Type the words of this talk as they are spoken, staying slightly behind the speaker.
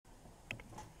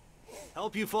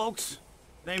Help you folks?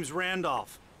 Name's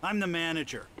Randolph. I'm the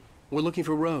manager. We're looking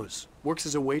for Rose. Works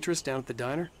as a waitress down at the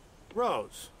diner.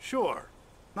 Rose, sure.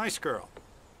 Nice girl.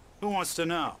 Who wants to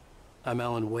know? I'm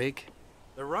Alan Wake.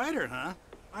 The writer, huh?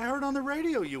 I heard on the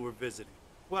radio you were visiting.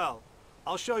 Well,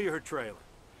 I'll show you her trailer.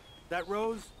 That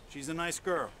Rose, she's a nice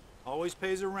girl. Always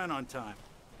pays her rent on time.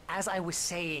 As I was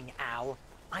saying, Al,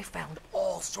 I found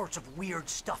all sorts of weird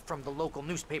stuff from the local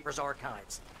newspaper's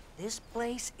archives. This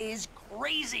place is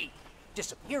crazy.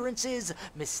 Disappearances,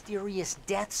 mysterious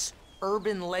deaths,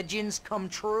 urban legends come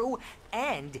true,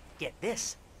 and get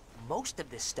this, most of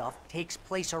this stuff takes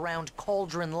place around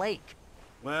Cauldron Lake.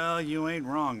 Well, you ain't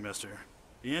wrong, mister.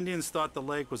 The Indians thought the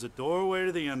lake was a doorway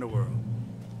to the underworld.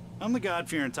 I'm the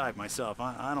God-fearing type myself.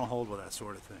 I don't hold with that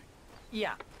sort of thing.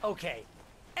 Yeah, okay.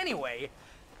 Anyway,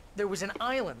 there was an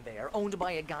island there owned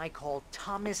by a guy called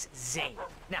Thomas Zane.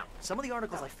 Now, some of the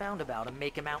articles I found about him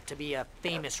make him out to be a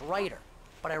famous writer,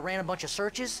 but I ran a bunch of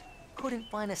searches, couldn't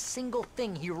find a single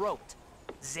thing he wrote.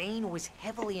 Zane was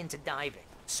heavily into diving,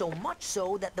 so much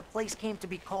so that the place came to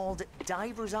be called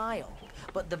Diver's Isle.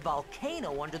 But the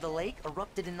volcano under the lake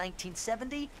erupted in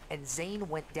 1970, and Zane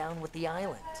went down with the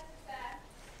island.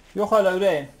 Yok hala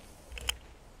yüreğim.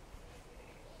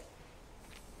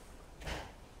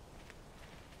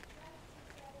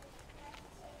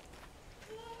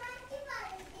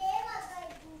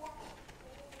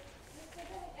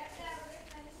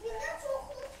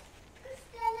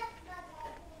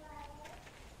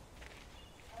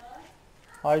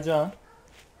 Aycan.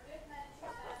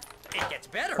 It gets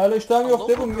better. Hala işlem A yok local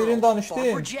dedim, girl, birini danıştım.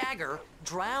 Barbara Jagger,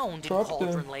 drowned in Çöktü.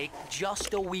 Cauldron Lake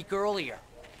just a week earlier.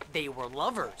 They were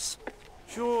lovers.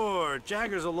 Sure,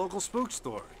 Jagger's a local spook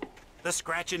story. The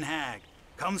Scratching Hag.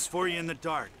 Comes for you in the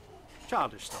dark.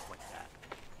 Childish stuff like that.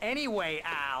 Anyway,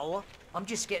 Al, I'm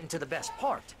just getting to the best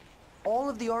part. All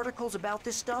of the articles about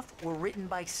this stuff were written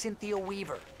by Cynthia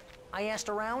Weaver. I asked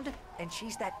around, and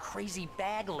she's that crazy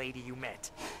bag lady you met.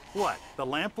 What, the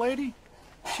lamp lady?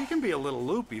 She can be a little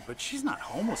loopy, but she's not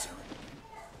homeless or anything.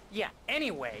 Yeah,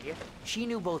 anyway, she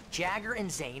knew both Jagger and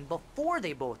Zane before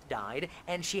they both died,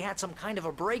 and she had some kind of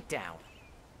a breakdown.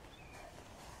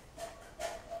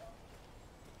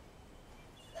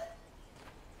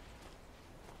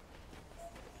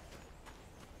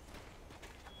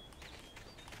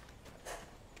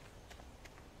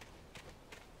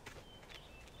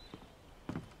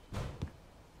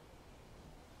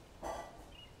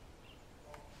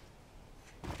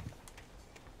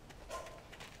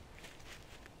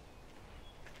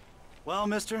 Well,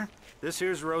 mister, this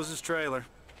here's Rose's trailer.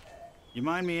 You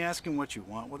mind me asking what you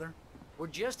want with her? We're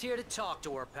just here to talk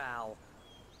to her, pal.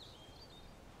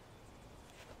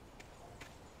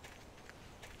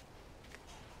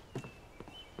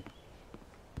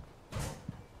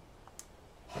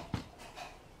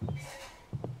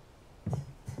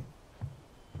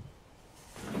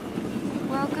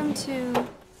 Welcome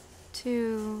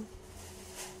to...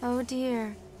 Oh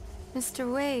dear,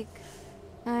 Mr. Wake.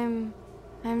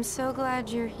 I'm so glad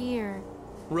you're here.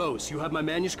 Rose, you have my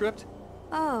manuscript?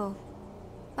 Oh.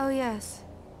 Oh, yes.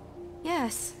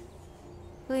 Yes.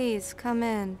 Please, come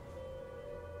in.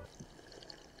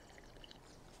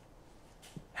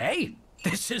 Hey,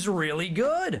 this is really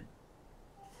good.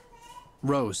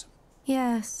 Rose,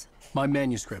 Yes, my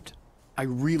manuscript. I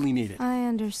really need it. I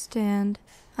understand.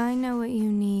 I know what you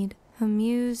need. A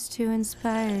muse to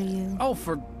inspire you. Oh,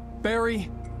 for Barry?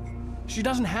 She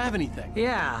doesn't have anything.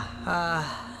 Yeah,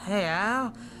 hey,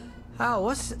 Al? Al,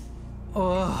 what's...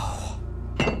 Oh...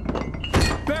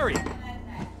 Barry!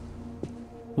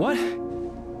 What?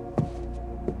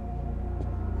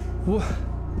 What?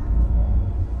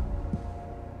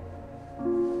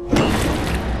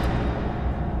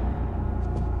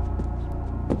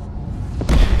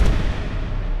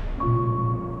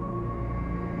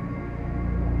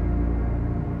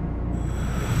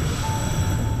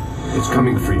 It's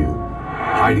coming for you,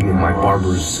 hiding in my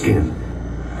barber's skin.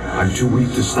 I'm too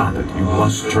weak to stop it. You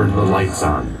must turn the lights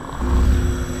on.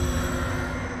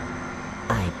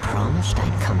 I promised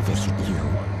I'd come visit you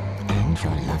and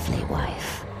your lovely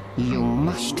wife. You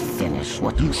must finish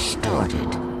what you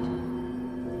started.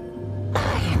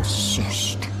 I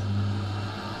insist.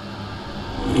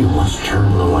 You must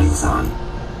turn the lights on.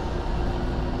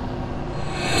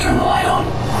 Turn the light on.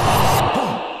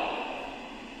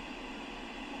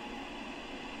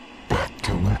 Back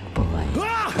to work, boy.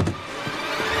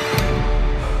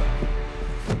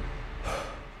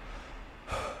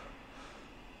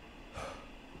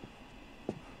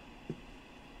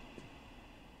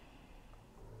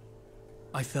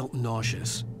 I felt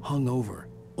nauseous, hungover.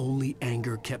 Only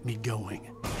anger kept me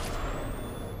going.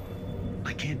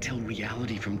 I can't tell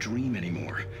reality from dream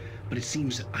anymore. but it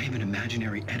seems I have an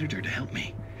imaginary editor to help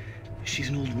me. She's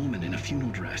an old woman in a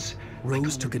funeral dress.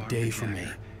 Rose took a day from me.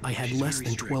 I had less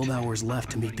than 12 hours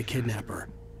left to meet the kidnapper.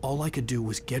 All I could do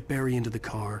was get Barry into the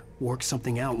car, work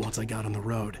something out once I got on the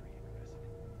road.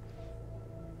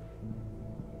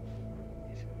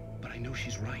 But I know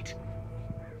she's right.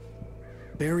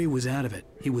 Barry was out of it.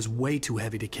 He was way too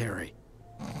heavy to carry.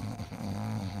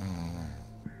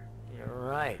 You're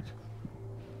right.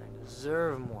 I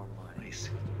deserve more money.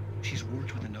 She's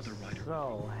worked with another writer.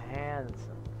 So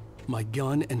handsome. My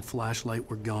gun and flashlight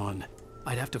were gone.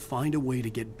 I'd have to find a way to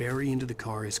get Barry into the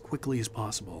car as quickly as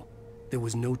possible. There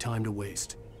was no time to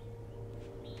waste.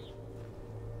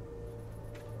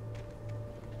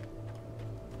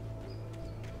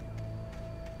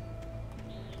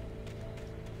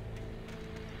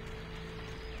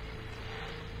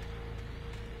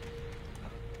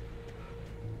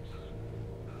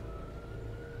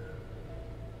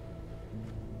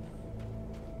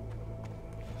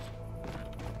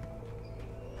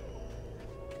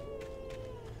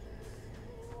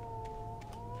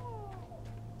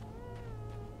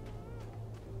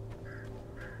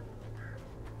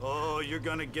 Oh, you're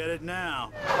gonna get it now.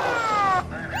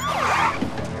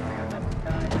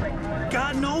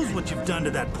 God knows what you've done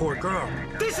to that poor girl.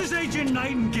 This is Agent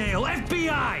Nightingale,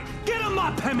 FBI! Get him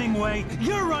up, Hemingway!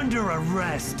 You're under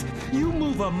arrest! You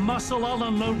move a muscle, I'll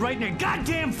unload right in your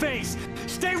goddamn face!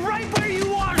 Stay right where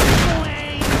you are,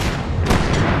 Spillane!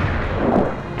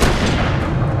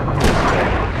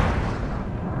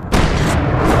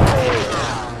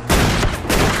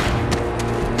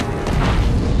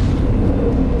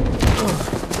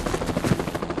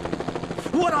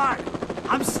 What are?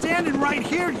 I'm standing right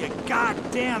here, you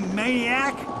goddamn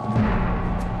maniac!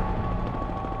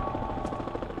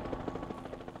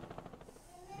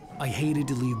 I hated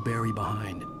to leave Barry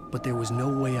behind, but there was no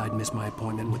way I'd miss my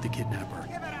appointment with the kidnapper.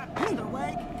 Give it up, Mr.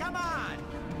 Wake! Come on!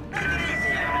 Take it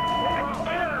easy!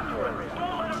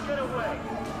 Don't let him get away!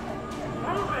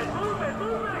 Move it! Move it!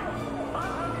 Move it!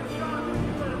 I'm having a shot if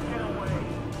you let him get away!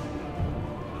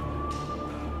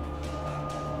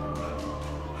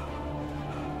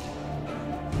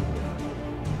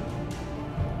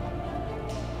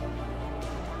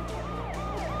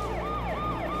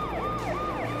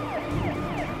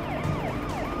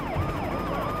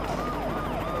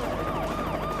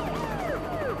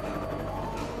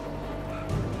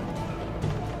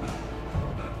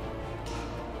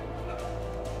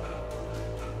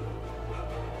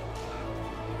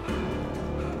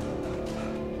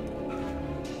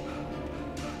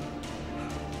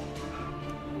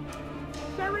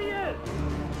 There he is!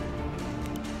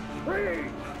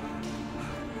 Freeze!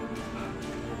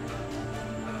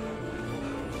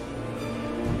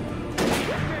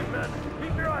 Okay, men,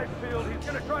 keep your eyes peeled. He's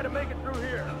gonna try to make it through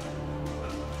here.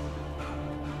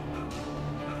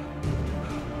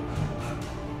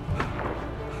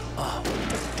 Oh,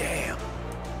 damn.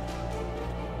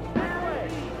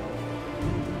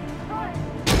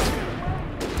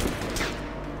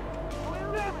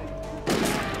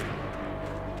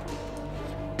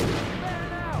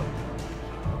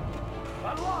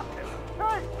 Unlock him!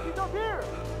 Hey, he's up here!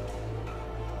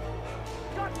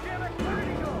 God damn it, where did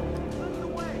he go? He slipped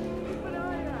away! Keep an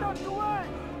eye out! Ducked away!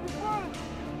 He's running!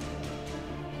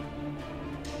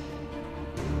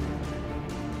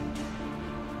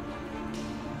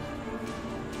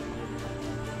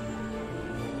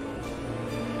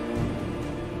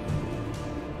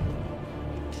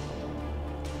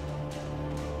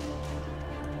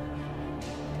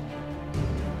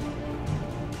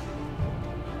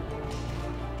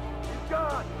 He's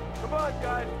gone! Come on,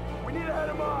 guys! We need to head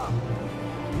him off!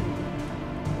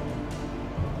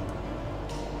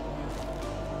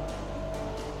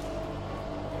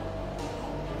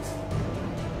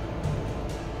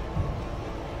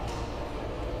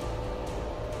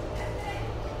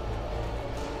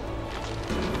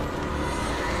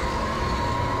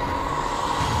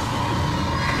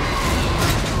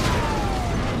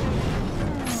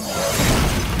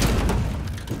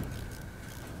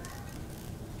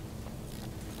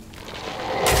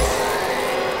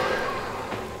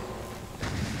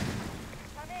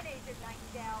 Come in, Agent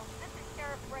Nightingale. This is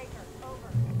Sheriff Breaker. Over.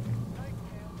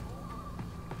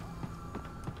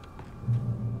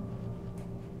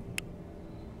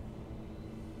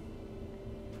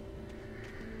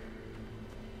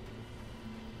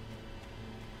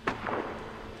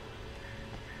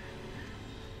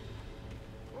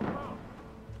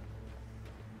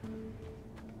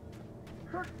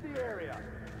 Search the area!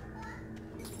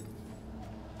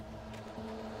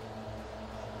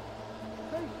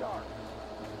 Stay sharp!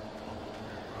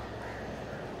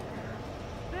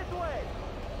 This way!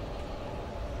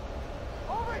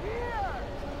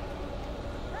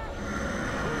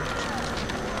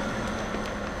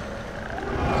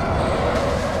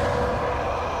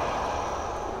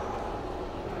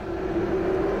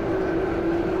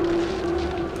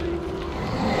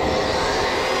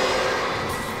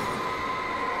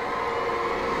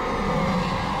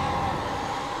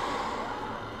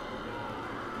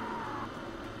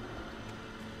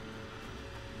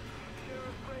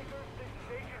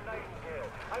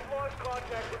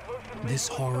 This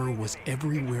horror was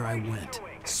everywhere I went,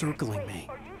 circling me.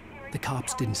 The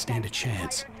cops didn't stand a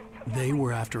chance. They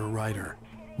were after a writer,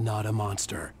 not a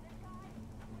monster.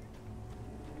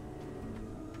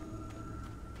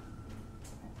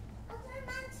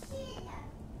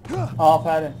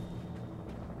 Aferin.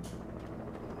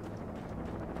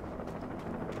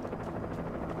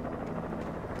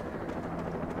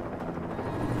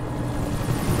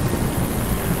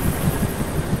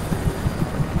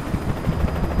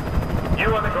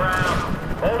 You on the ground.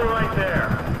 Hold it right there.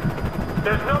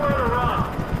 There's nowhere to run.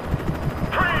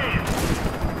 Freeze!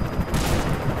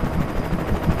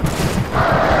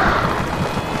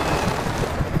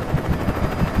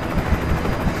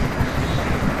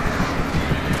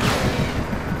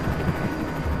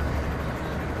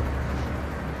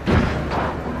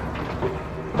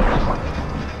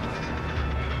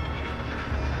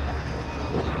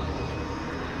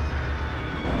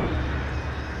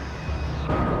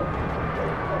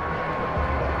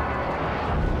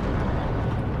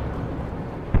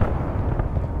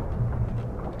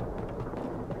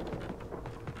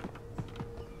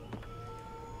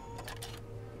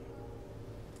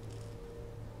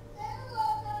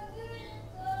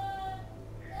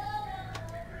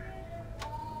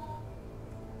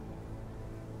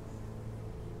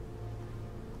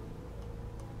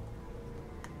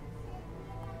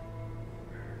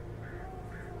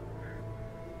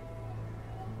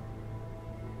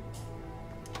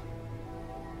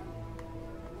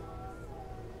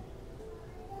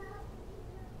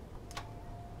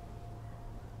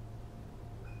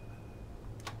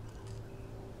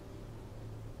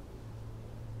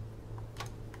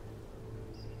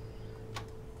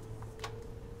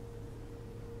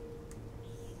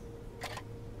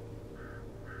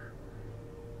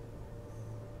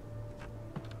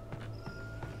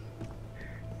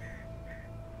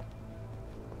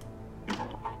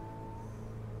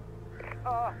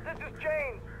 This is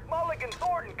James. Mulligan,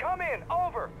 Thornton, come in.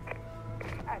 Over.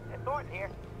 Thornton here.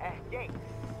 James,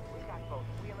 we got both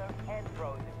Wheeler and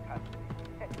Rose in custody.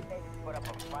 They didn't put up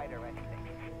a fight or anything.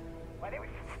 Why, they were...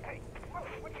 Hey,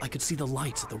 I could see the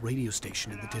lights at the radio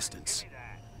station in the distance.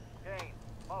 James,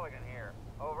 Mulligan here.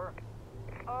 Over.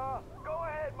 Go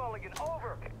ahead, Mulligan.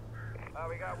 Over.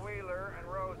 We got Wheeler and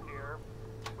Rose here.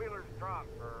 Wheeler's drunk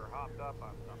or hopped up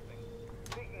on something.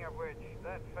 Speaking of which,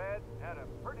 that Fed had a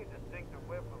pretty distinctive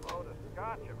whiff of Otis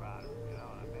Scotch about him, you know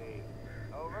what I mean?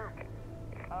 Over.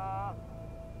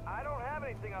 I don't have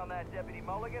anything on that, Deputy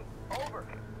Mulligan. Over.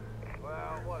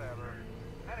 Well, whatever.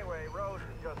 Anyway, Rose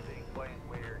is just being plain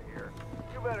weird here.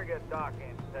 You better get Doc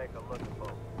in to take a look at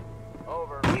both.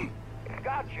 Over.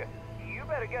 Gotcha. You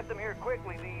better get them here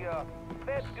quickly. The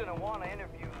Fed's gonna want to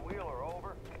interview Wheeler.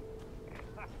 Over.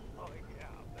 Oh, yeah,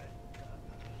 I'll bet.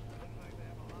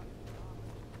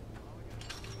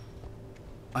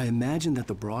 I imagined that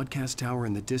the broadcast tower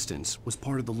in the distance was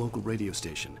part of the local radio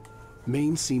station.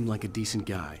 Maine seemed like a decent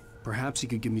guy. Perhaps he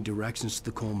could give me directions to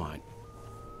the coal mine.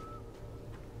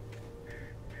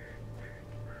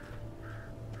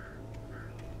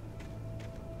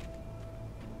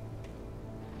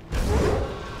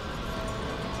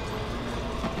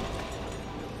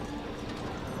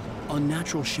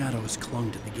 Unnatural shadows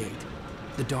clung to the gate.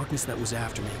 The darkness that was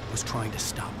after me was trying to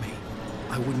stop me.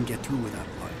 I wouldn't get through without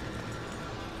light.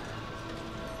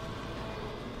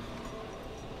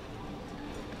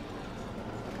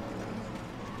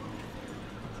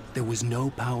 There was no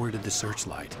power to the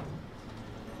searchlight.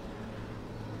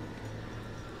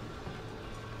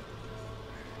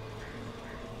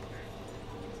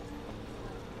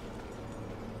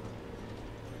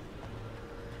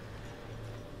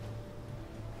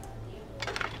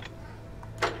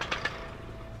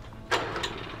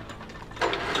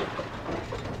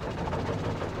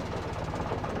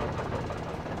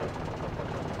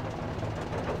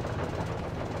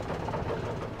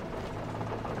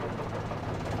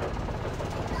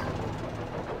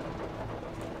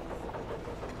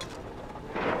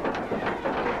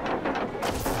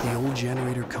 The old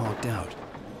generator conked out.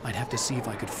 I'd have to see if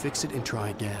I could fix it and try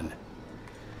again.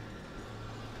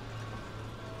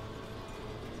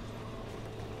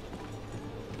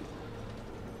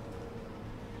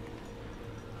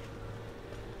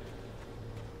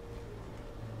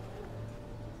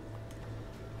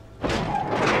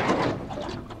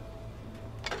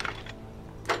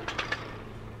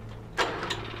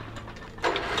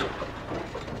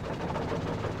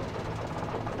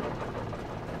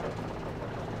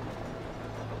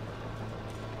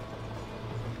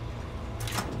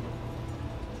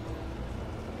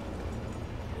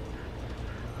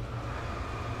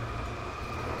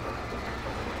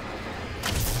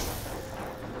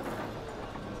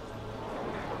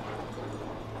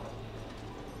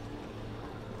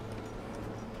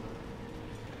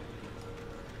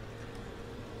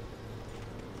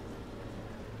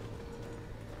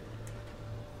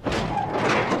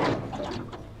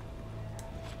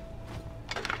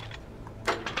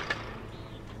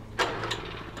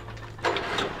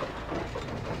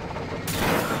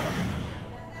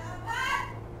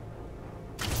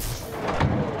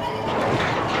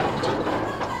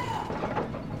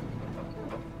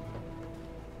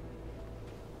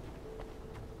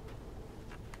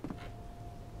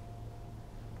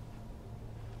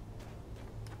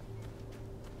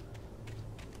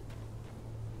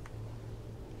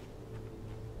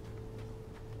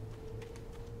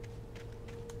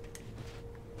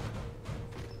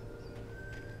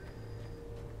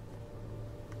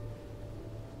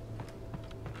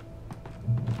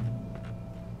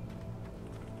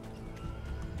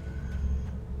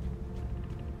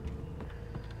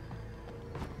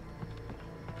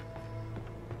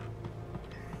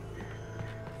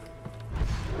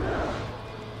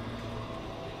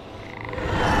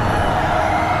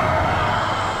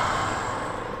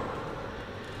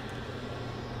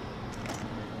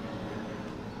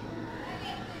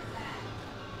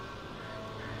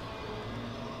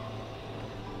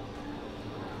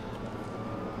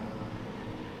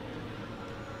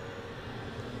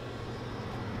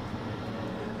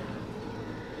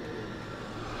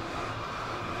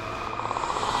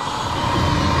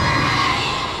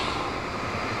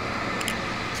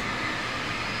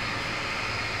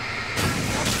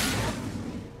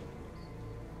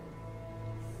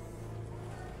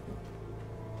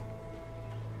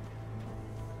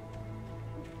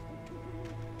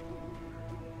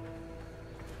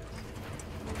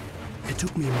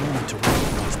 took me a moment to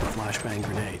recognize the flashbang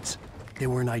grenades. They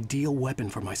were an ideal weapon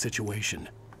for my situation.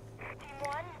 Team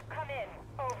 1, come in.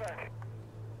 Over.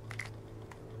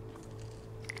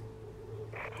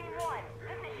 Team 1,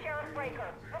 this is Sheriff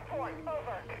Breaker. Report.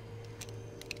 Over.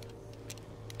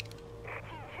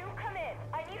 Team 2, come in.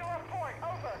 I need a report.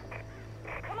 Over.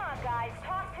 Come on, guys.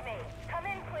 Talk to me. Come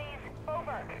in, please.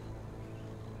 Over.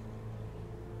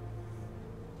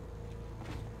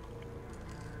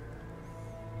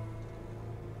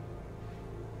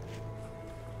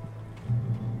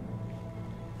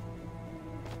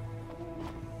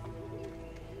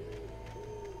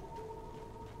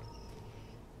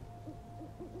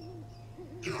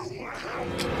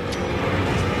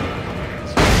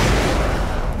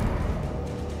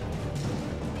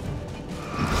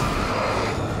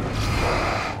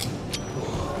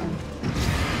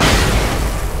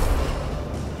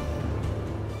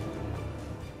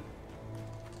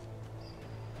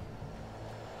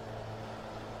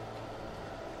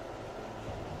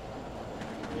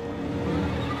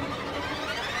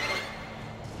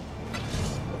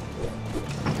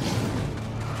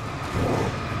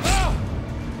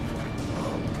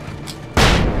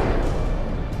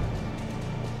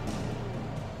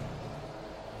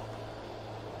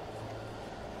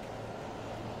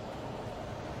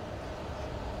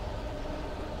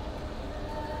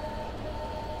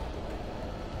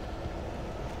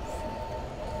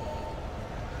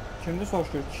 Kimdi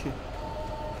soruşuyor kişi?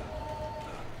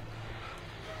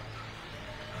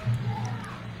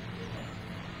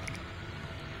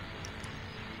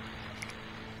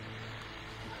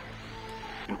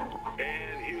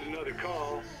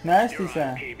 Ne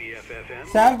istəyirsən?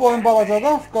 Sənin boyun balacadır,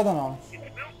 Afrikadan al.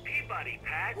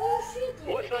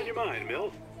 What's on your mind,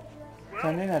 Milt?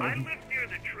 Sən nə I edin? live near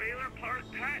the trailer park,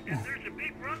 Pat, and there's a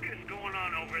big ruckus going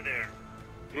on over there.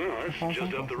 Well, that's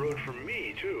just up the road from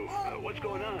me, too. What's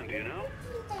going on, do you know?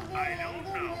 I don't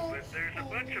know, but there's a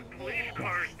bunch of police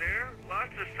cars there,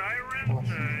 lots of sirens,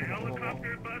 a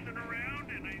helicopter buzzing around,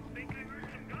 and I think I heard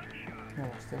some gunshots.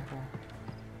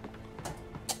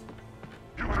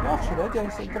 Yaxşı da,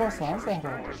 gəlsə qırasan,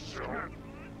 Zəhra.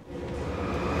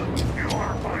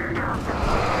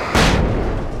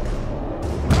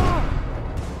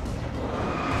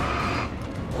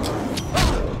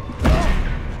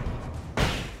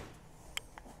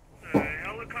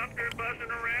 Helicopter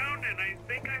buzzing around, and I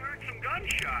think I heard some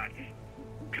gunshots.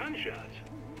 Gunshots?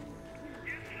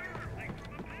 Yes, sir. Like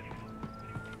from a pistol.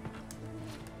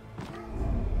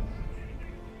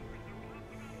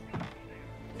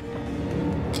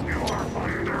 You are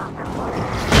under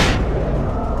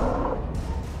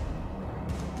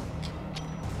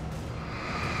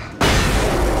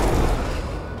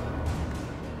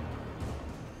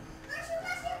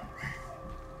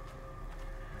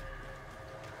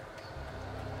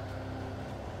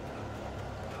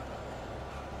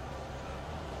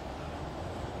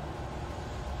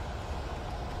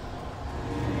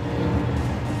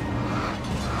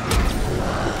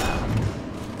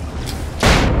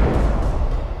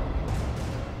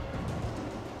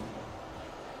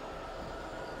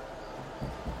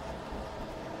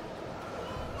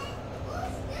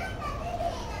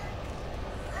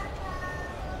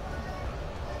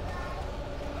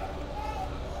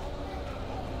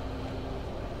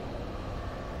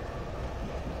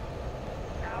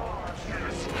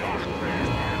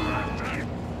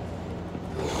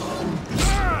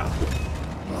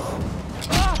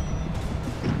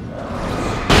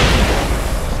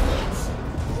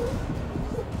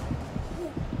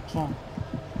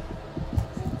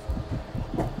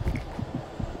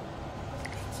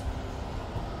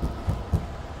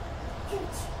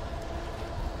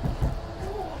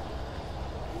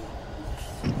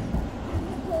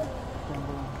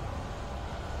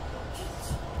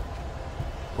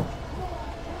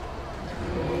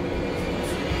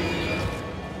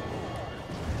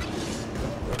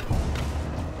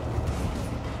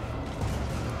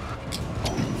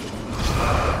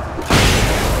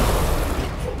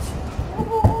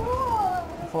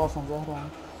Falarsan Zəhra.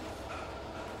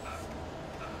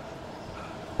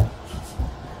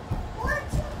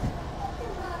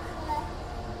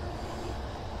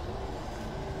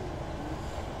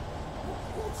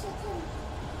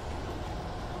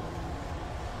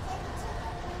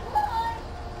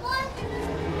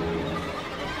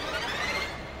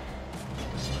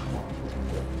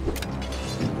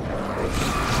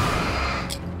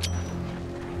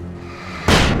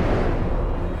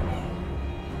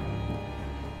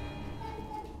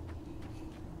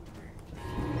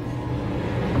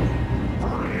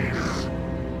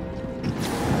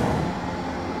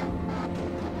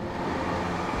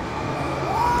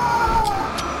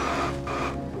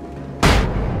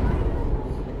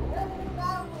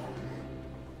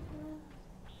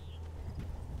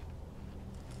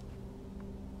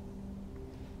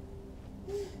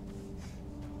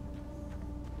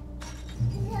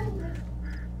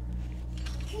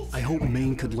 I hope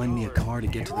Maine could lend me a car to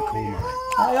get to the coal mine.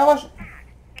 Ha, yavaş.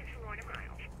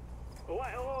 Oh,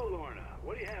 hello, Lorna.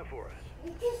 What do you have for us?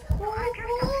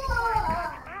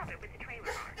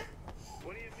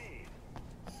 What do you mean?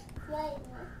 Well,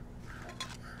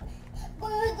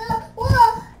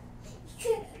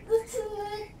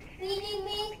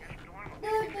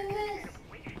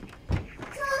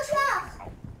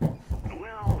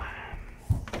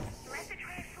 Let the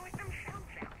tribe sort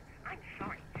themselves out. I'm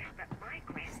sorry, but my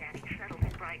granddaddy settled in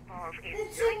Bright Falls in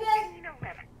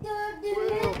 1911.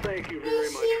 well, thank you very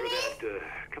much for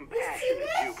that compassionate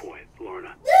viewpoint,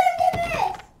 Lorna.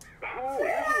 Oh,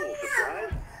 here's a little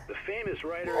surprise. The famous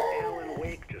writer Alan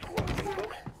Wake just walked in,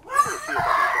 folks. I'm going to see if I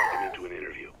can talk him into an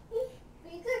interview.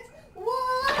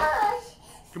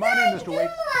 Come on in, Mr. Wake.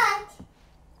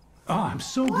 Oh, I'm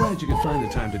so glad you could find the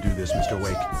time to do this, Mr.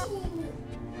 Wake.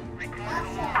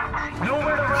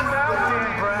 Nowhere to run now,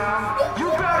 Dan Brown. You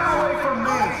back away from me.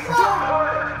 Don't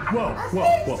hurt.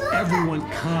 Whoa, everyone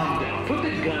calm down. Put the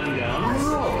gun down.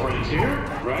 We're all friends here,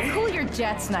 right? Cool your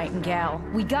jets, Nightingale.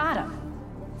 We got him.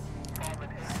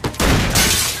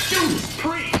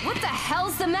 What the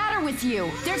hell's the matter with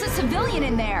you? There's a civilian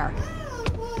in there.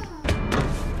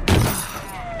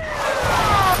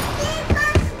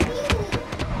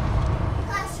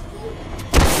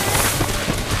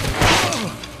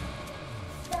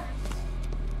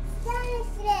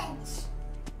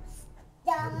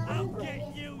 I'll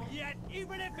get you yet,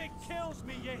 even if it kills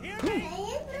me. You hear me?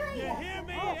 You hear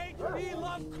me, H.P.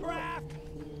 Lovecraft?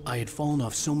 I had fallen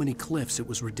off so many cliffs it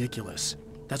was ridiculous.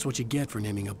 That's what you get for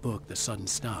naming a book The Sudden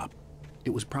Stop. It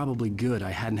was probably good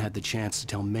I hadn't had the chance to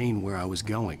tell Maine where I was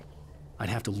going. I'd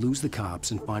have to lose the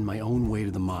cops and find my own way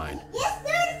to the mine.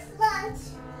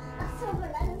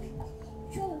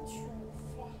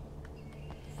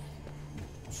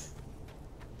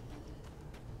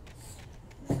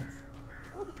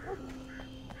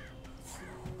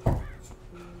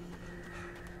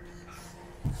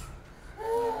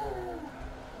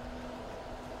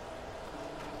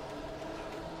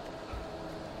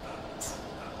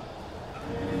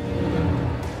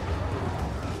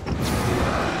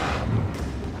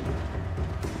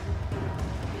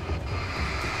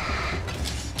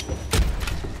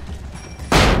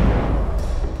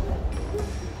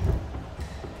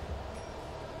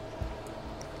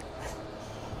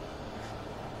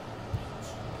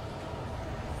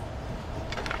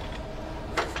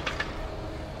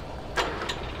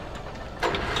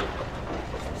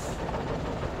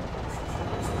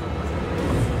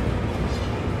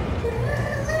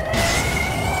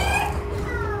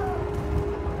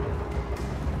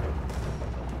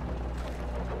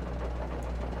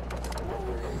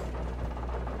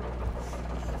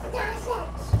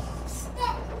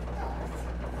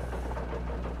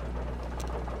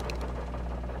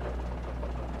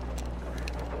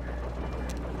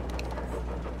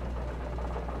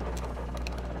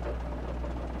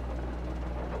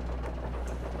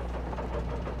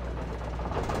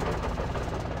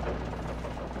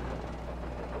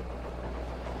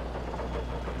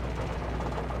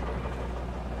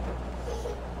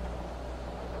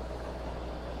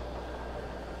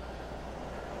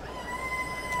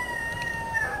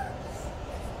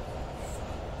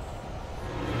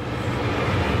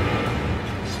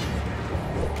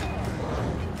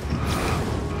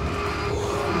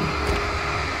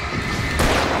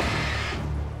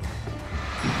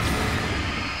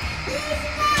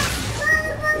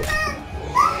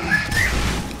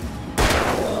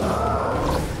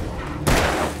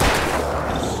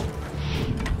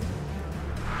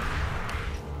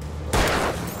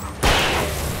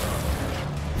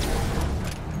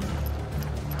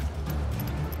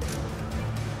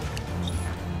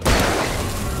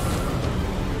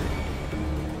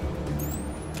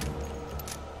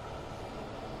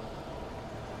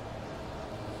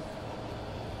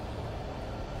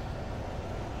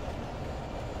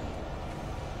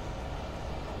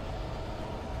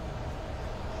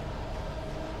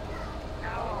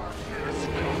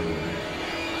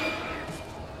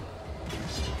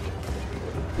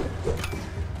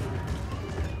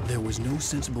 There was no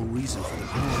sensible reason for the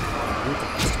power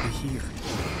workers to be here.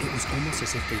 It was almost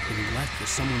as if they'd been left for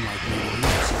someone like me to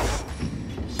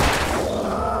use.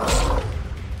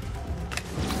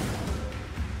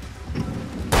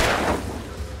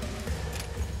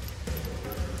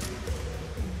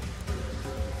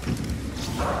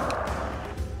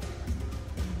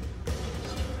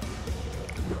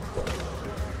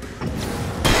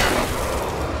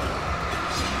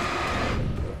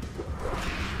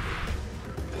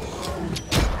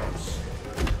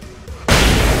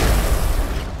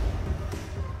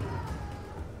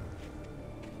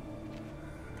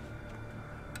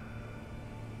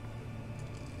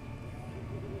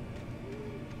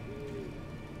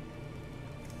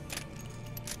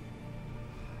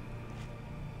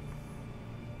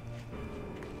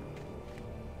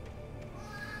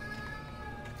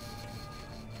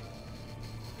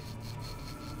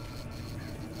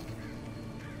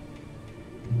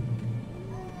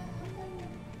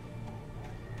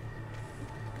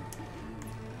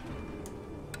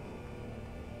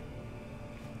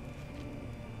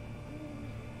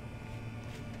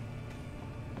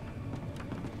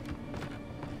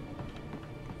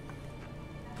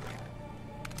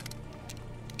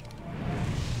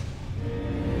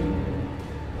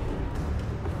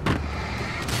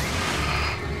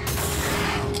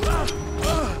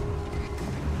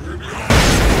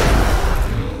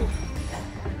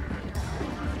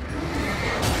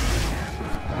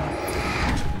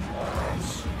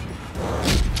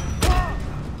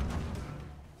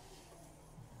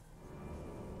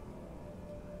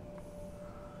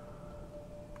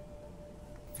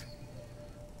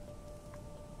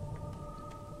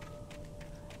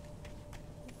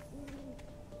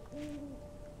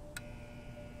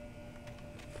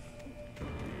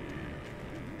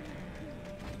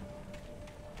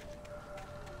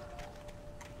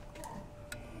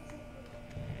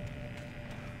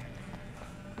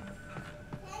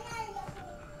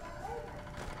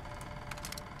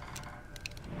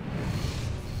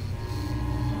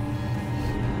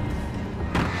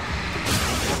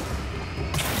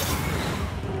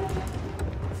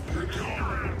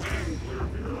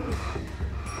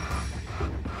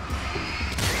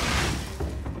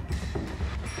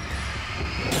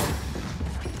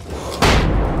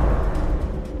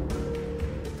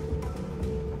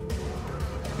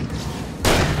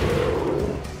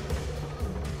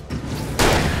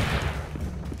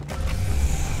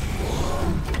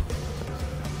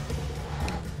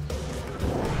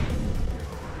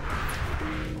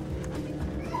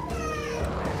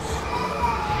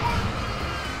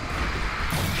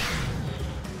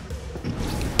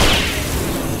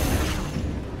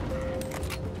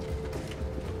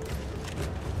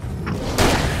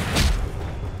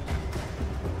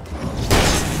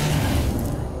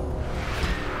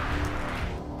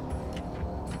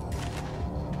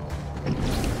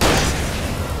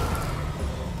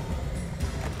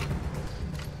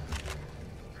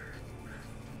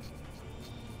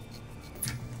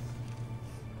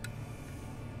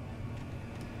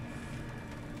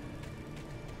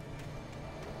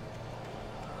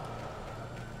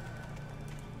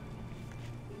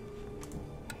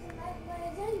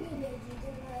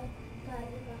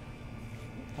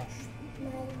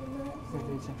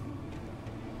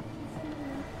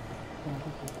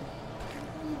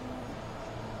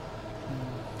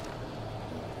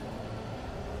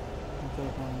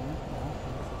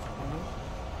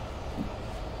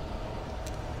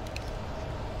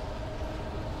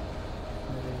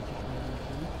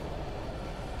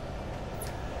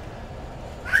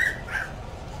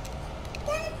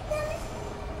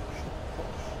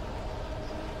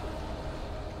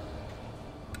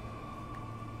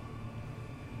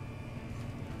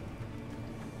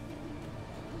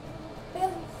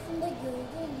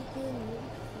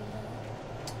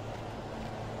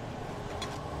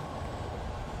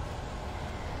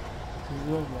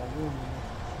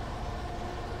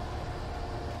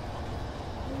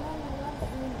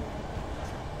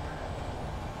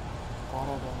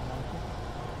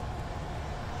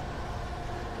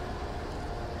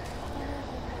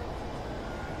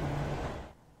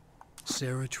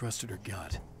 Sarah trusted her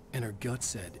gut, and her gut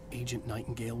said Agent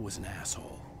Nightingale was an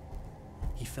asshole.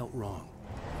 He felt wrong.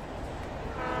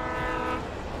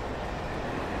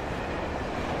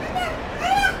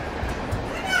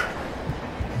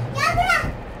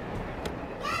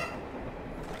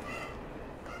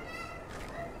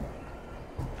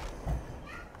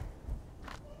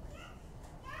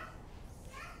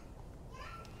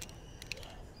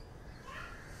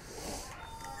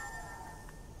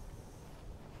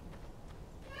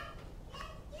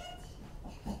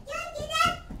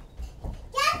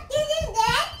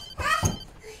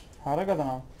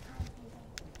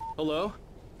 Hello?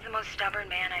 The most stubborn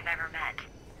man I've ever met.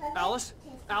 Alice?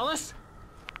 Alice?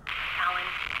 Alan.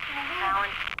 Alan.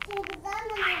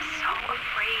 I'm so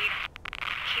afraid.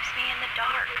 Keeps me in the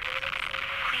dark.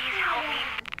 Please help me.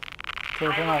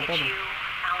 I look at you,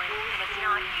 Alan, and it's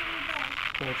not you.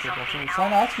 Something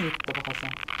else.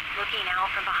 Looking out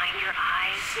from behind your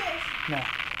eyes.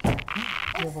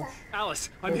 Alice,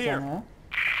 I'm here. I'm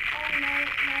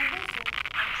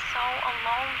so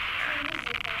alone here.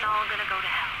 It's all gonna go to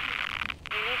hell.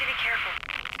 You need to be careful.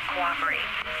 Cooperate.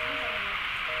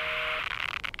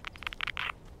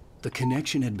 The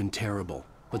connection had been terrible,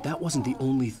 but that wasn't the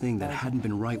only thing that hadn't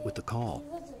been right with the call.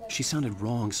 She sounded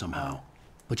wrong somehow,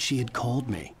 but she had called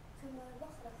me.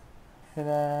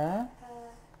 The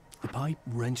pipe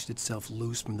wrenched itself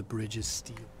loose from the bridge's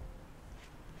steel.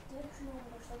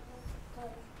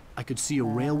 I could see a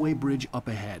railway bridge up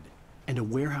ahead, and a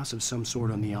warehouse of some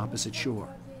sort on the opposite shore.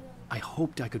 I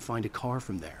hoped I could find a car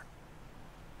from there.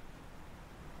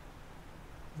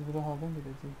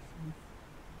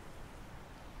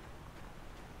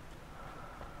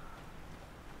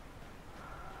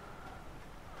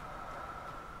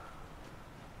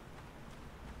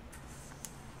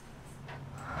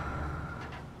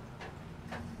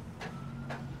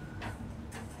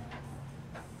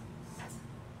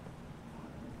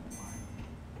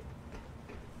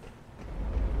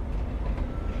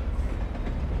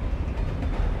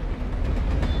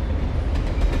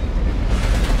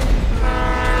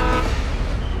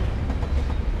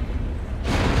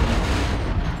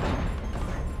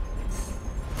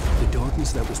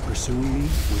 That was pursuing me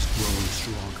was growing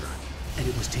stronger, and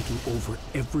it was taking over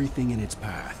everything in its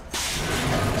path.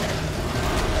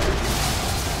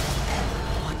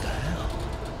 What the hell?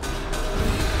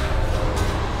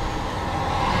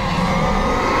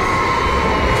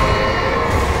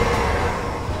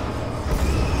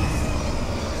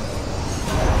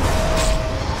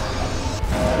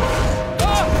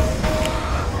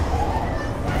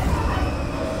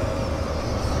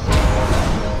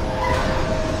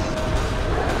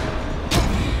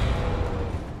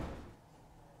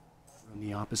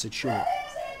 Opposite shore.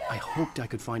 I hoped I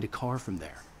could find a car from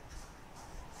there.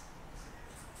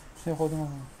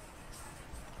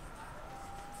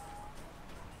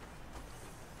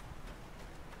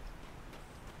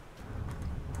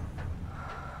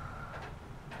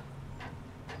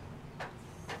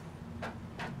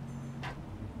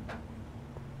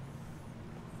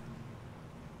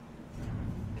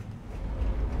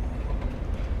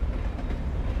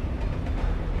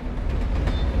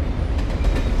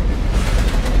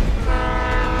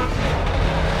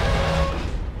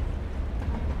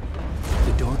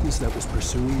 That was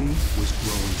pursuing me was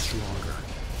growing stronger,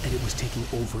 and it was taking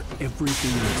over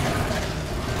everything in its path.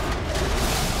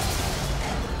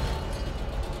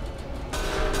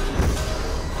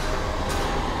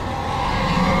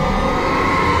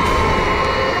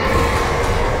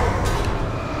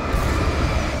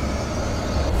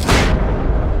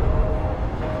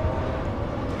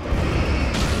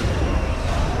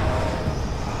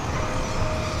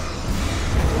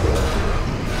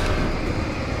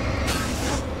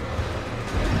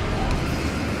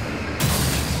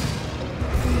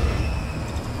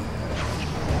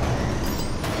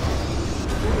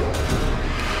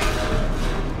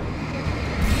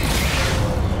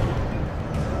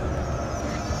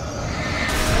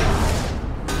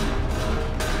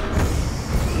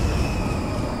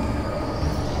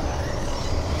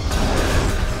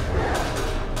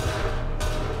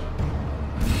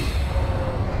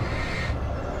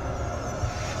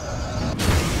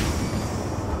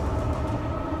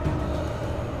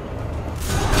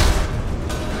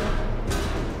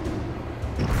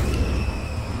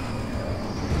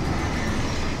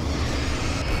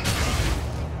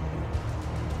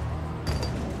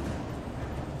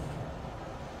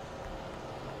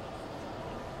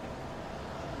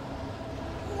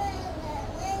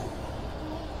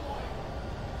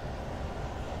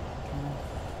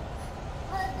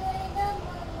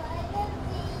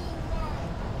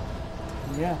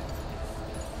 ya.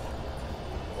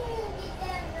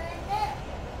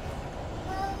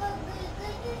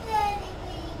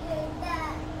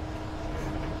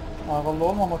 Akıllı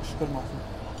olma bak kışkırmasın.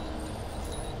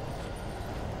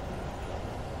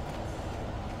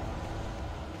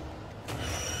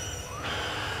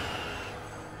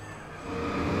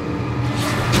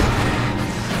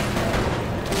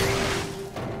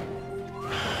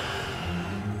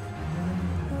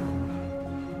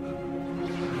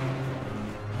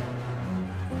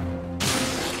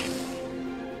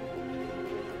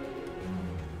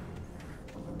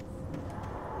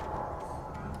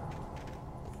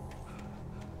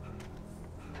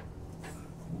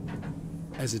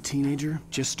 As a teenager,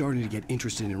 just starting to get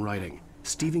interested in writing,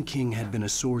 Stephen King had been a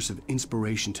source of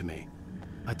inspiration to me.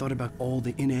 I thought about all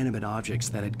the inanimate objects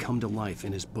that had come to life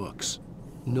in his books.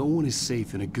 No one is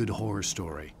safe in a good horror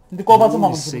story. No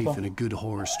one is safe in a good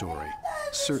horror story.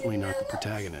 Certainly not the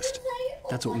protagonist.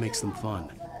 That's what makes them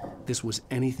fun. This was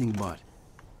anything but.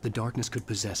 The darkness could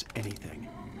possess anything,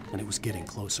 and it was getting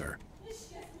closer.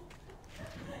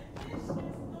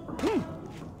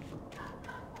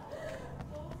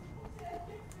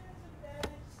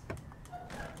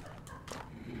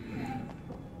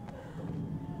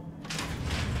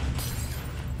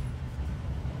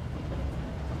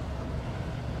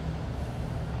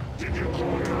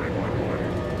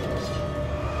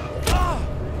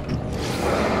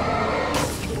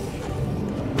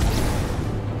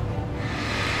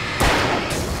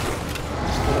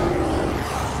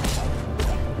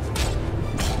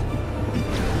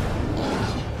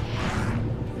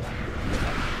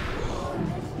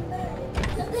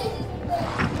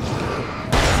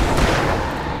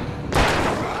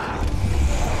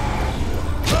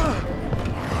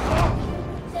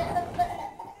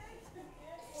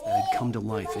 To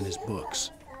life in his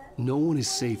books. No one is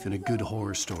safe in a good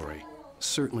horror story.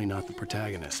 Certainly not the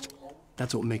protagonist.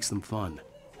 That's what makes them fun.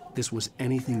 This was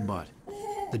anything but.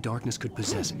 The darkness could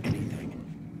possess anything,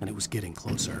 and it was getting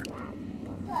closer.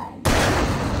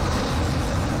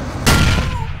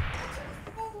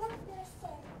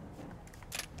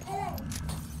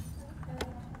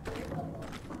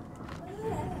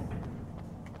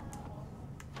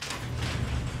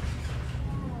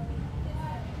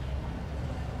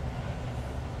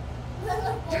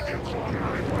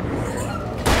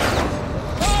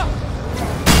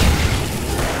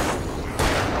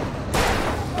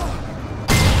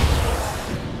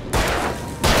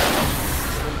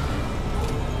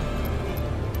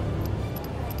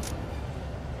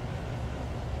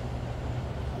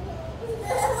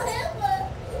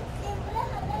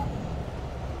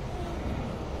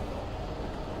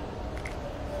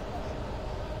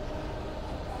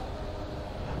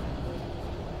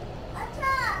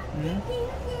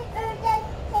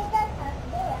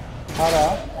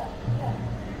 Para.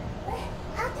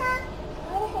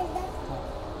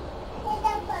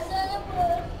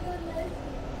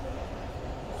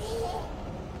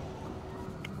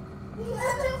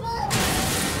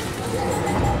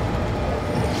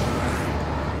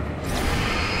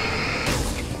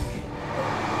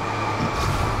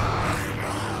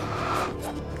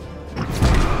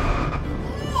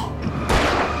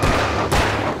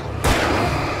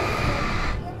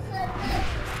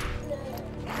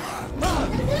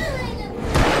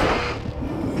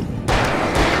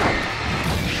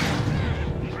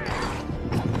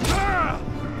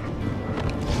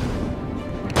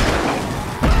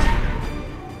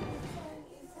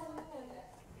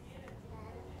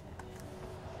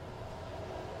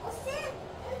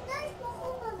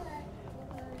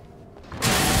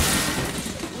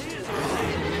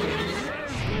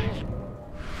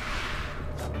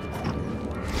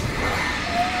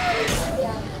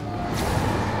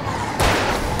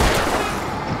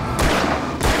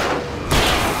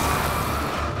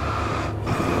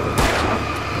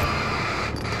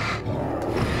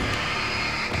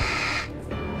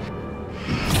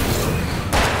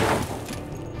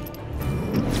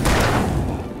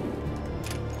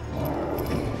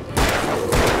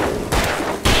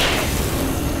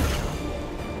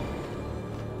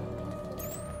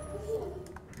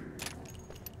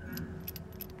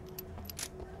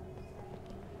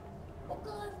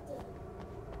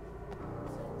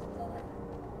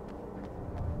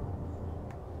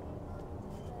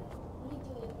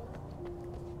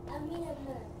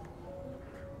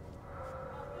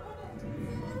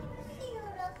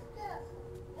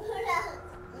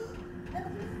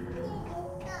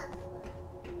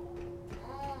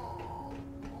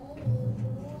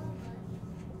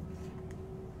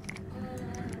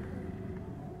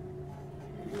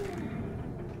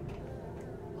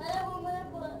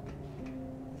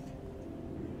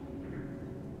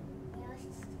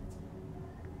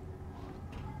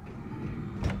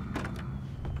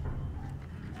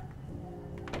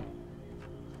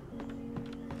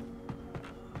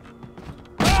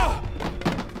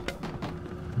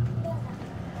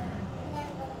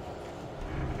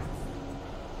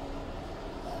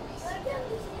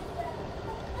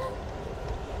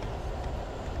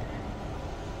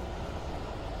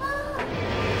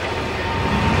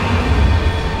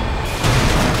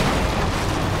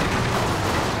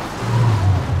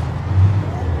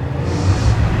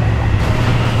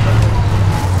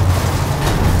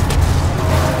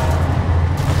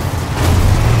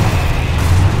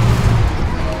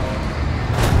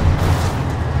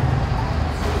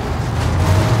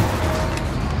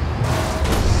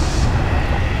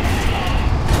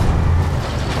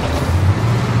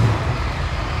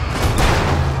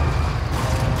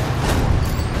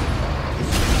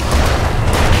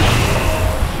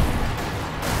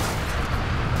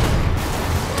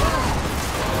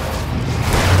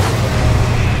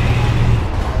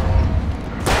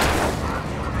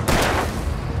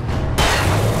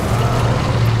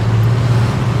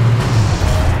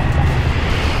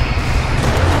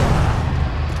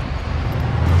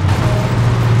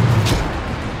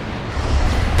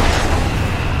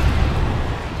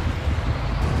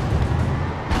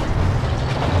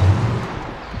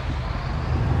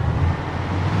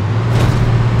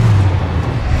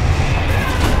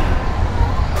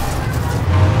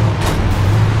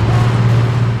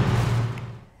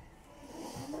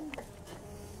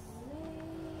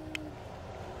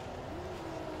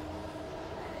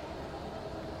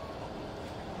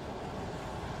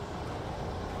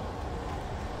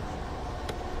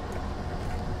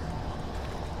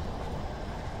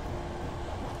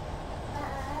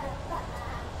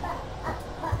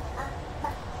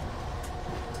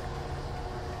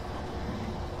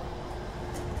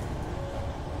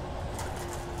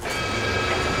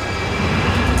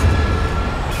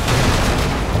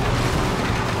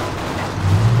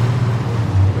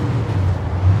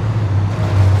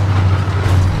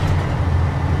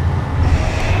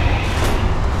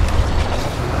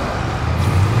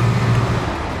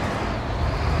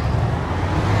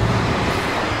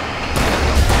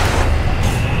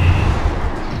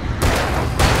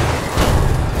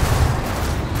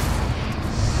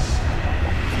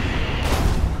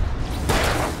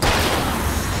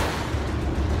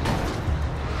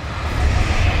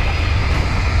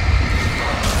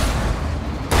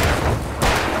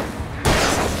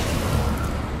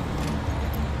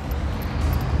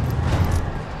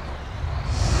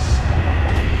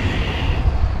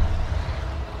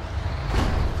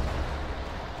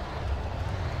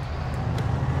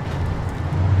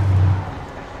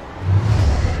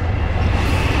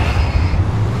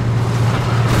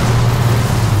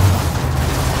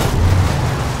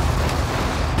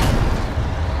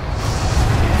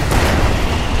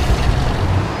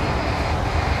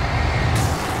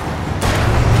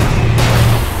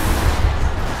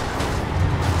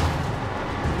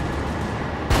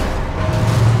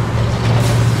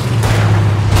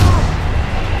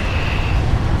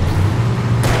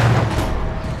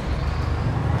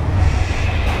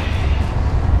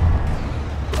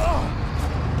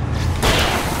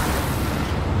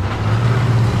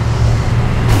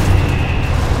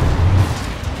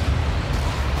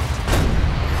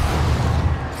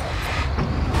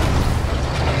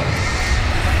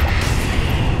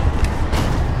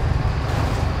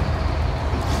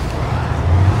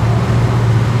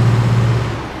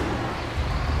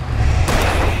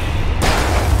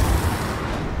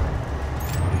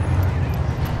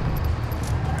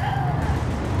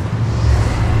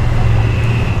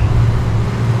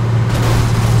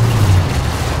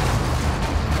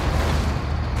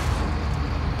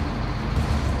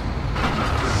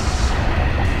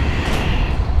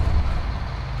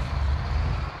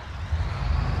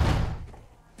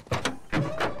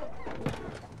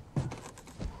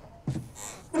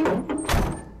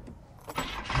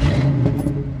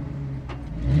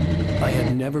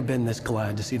 never been this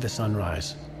glad to see the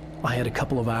sunrise. I had a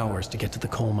couple of hours to get to the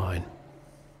coal mine.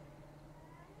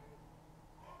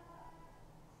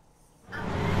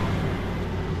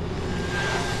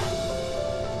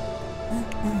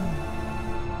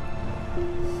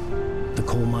 The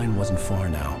coal mine wasn't far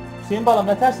now. Hüseyin balam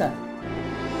ne tersen?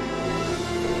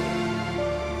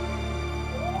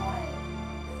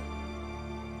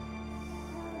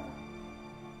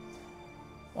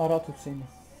 Ara tut Hüseyin'i.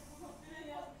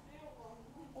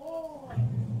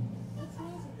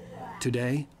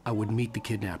 Today, I would meet the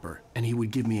kidnapper, and he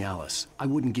would give me Alice. I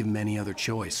wouldn't give him any other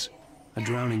choice. A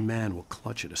drowning man will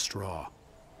clutch at a straw.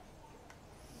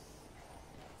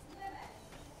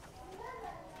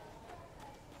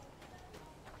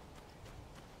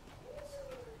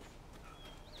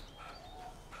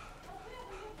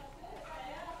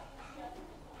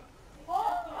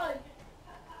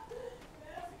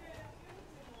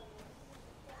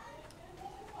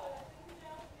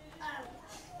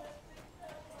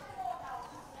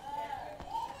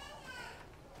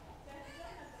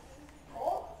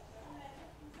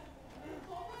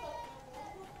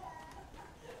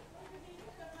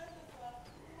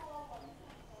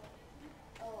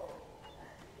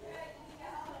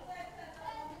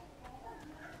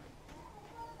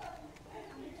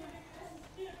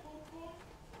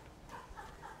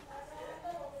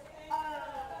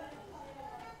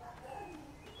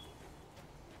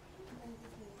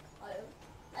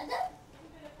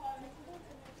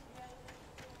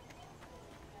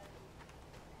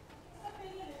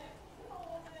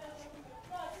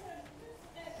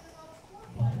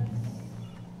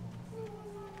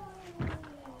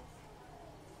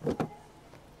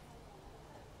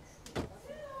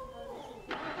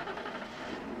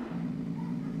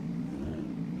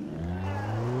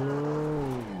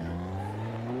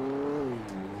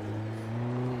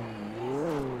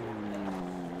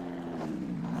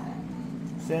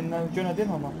 Senin öncüne değil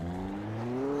mi ama?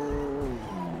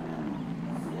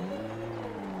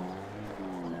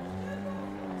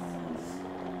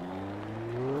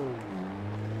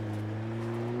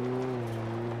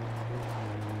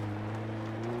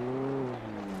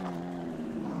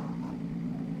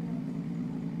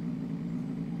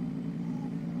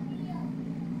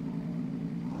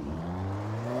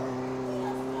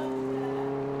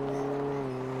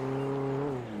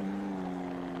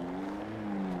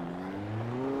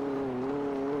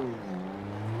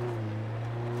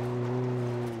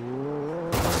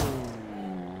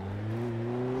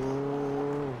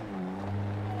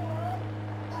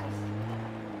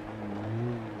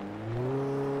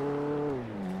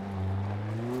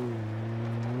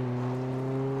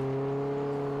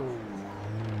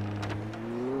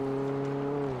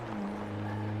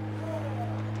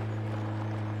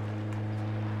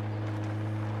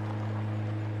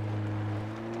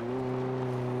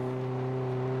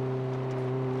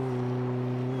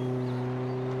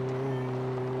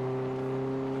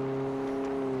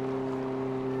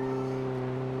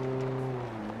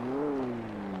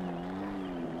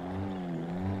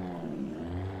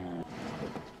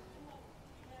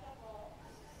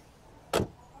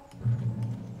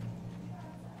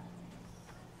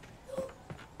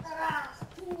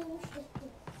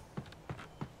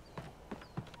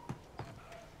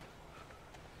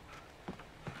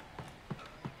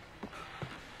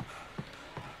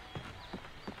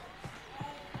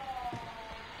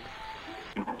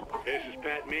 This is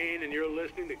Pat Main, and you're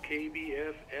listening to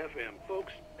KBF-FM.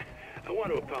 Folks, I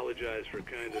want to apologize for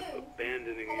kind of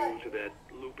abandoning you to that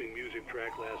looping music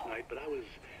track last night, but I was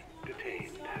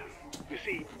detained. You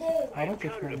see, I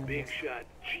encountered a big-shot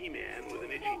G-man with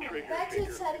an itchy trigger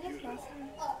finger who uses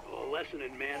a lesson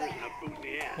in manners and a boot in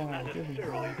the ass. Not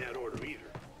necessarily in that order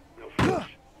either. Now,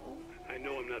 folks, I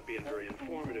know I'm not being very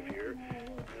informative here,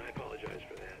 and I apologize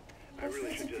for that. I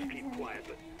really should just keep quiet,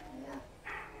 but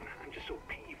I'm just so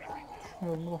peeved right now.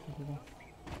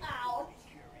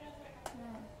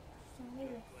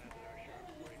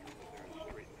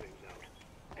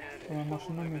 Ben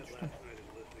maşından mı çıktım?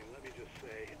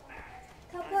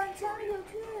 Tabancamı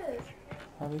götür.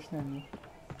 Kardeş nerede?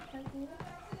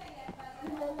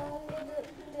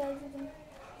 Biraz dedim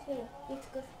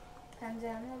git kır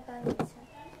pencereni oradan geçeceğim.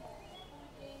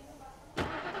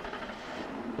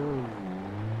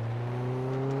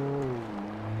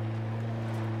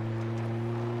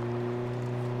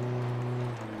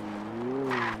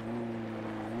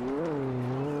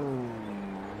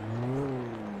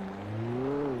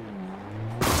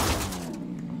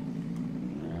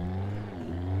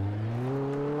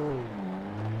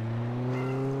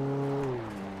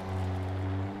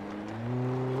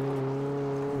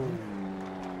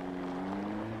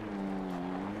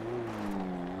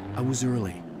 I I was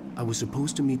early. I was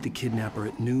supposed to meet the kidnapper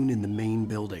at noon in the main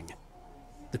building.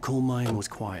 The coal mine was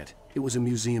quiet. It was a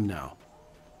museum now.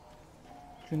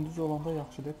 Gündüz olanda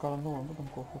yaxşıdır, qaranlıq olanda adam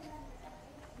qorxur.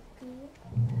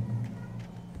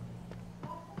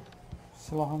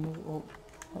 Silahınız o...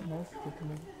 Nə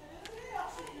götürmək?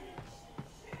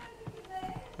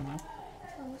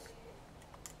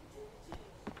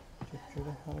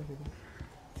 Şöyle hala gidelim.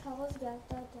 Kağız geldi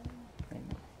adam.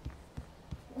 Aynen.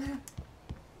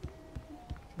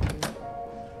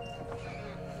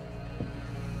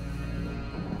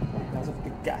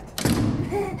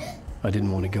 I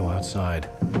didn't want to go outside.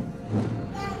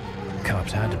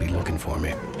 Cops had to be looking for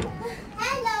me.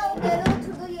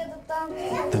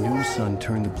 The noon sun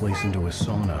turned the place into a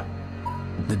sauna.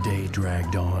 The day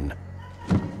dragged on.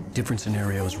 Different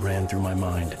scenarios ran through my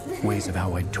mind. Ways of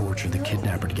how I'd torture the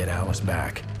kidnapper to get Alice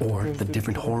back. Or the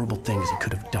different horrible things he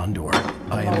could have done to her.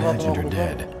 I imagined her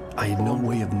dead. I had no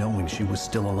way of knowing she was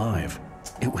still alive.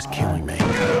 It was killing me.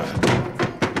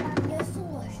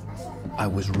 I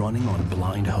was running on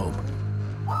blind hope.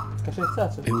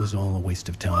 It was all a waste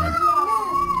of time.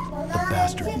 The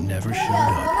bastard never showed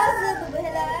up.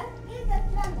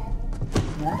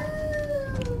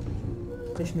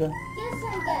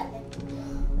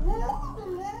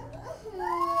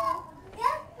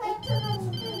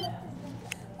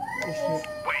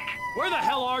 Where the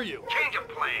hell are you? Change of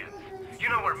plans. You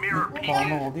know where Mirror Peak is?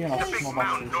 It's a big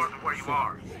mountain north of where you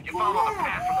are. You follow the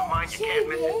path from the mine, you can't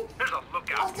miss it. There's a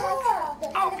lookout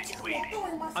point. I'll be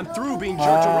waiting. I'm through being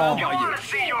jerked around by You you. want to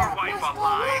see your wife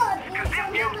alive? Because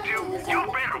if you do, you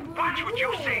better watch what you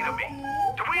say to me.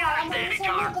 Do we understand each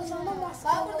other?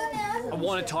 I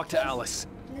want to talk to Alice.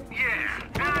 Yeah,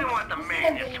 and I want the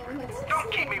manuscript. Don't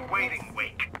keep me waiting,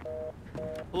 Wake.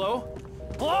 Hello?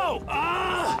 Hello!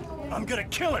 Ah! I'm gonna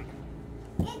kill him!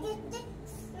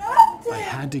 I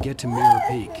had to get to Mirror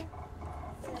Peak.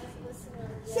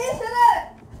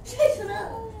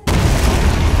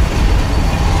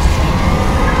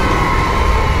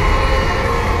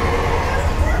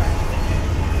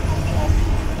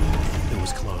 It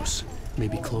was close.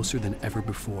 Maybe closer than ever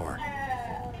before.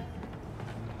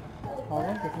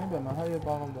 Havadan kötünü bilmem, her yer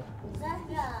bağımlı.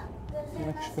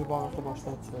 Yine kışkır bağırtı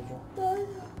başladı sürece.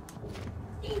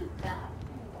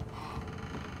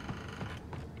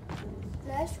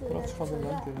 Biraz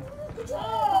çıkabilirler görün.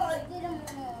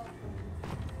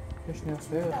 Heç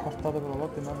neyse, kartlarda bir olar,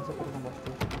 dememize kırgın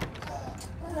başlayır.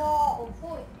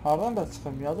 Hardan da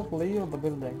çıkayım, yazık, leave the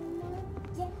building.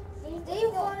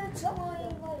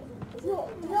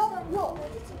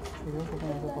 Şuraya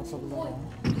kapıya basabilirler.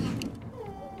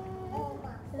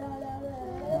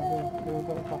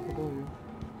 Burada kapıda uyuyor.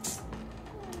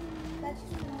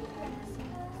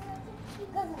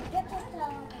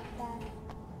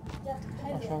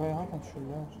 Aşağıya hakan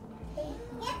düşürler.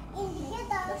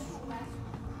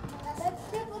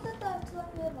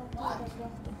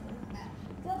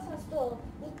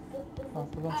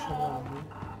 Kapıdan dışarıya alıyor.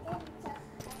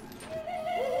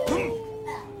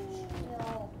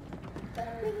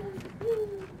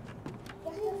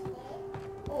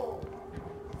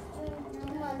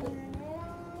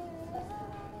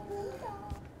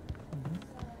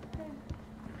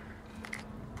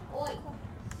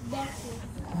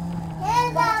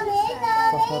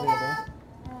 Bataryada.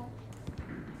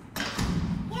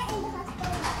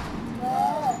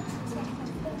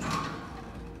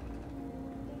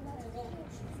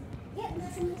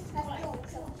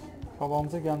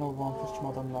 Babamıza gelen o vampir kim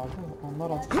adamlardı,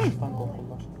 onlar açık ışıktan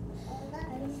korkurlar.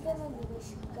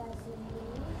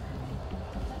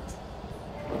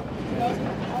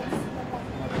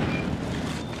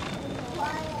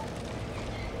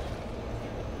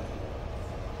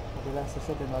 Belə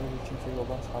səsə deməli bir kimsə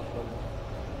yoldan çıxartırlar.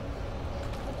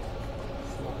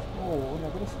 Silah. Oo, nə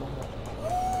qədər silah var.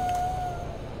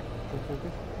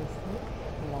 Götürdük, götürdük.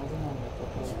 Lazım olmayacaq.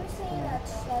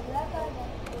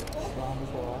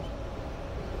 Silahımız da var.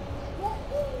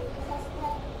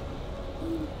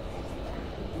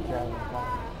 Gəldik, bax.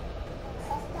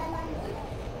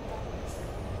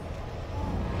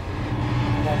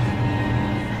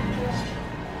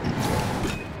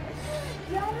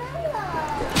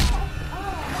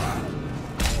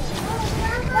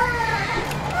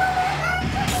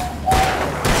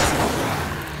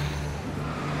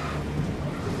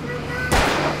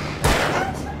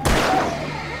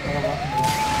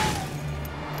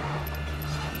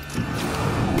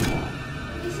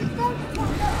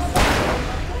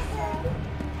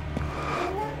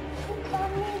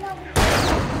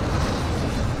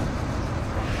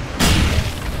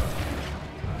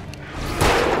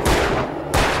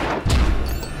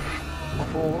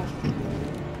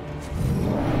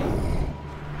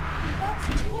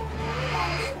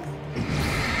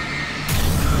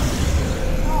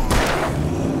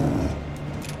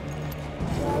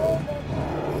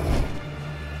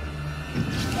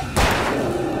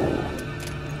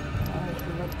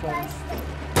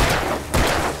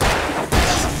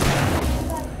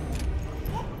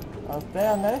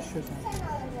 Sen ne yaşıyorsun?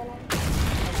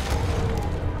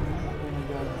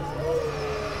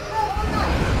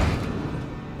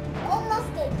 Olmaz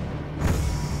değil.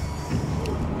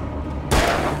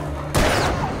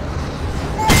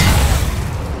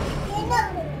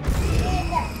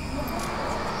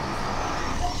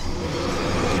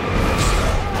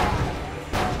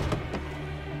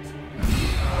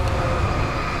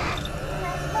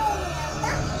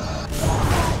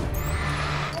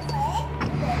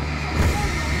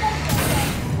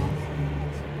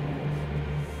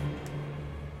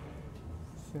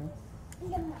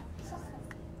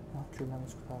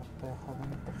 Küllerimiz kurtarıp da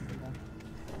yakalım.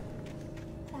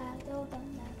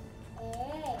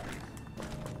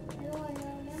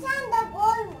 Sen de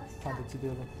koymuş. Hadi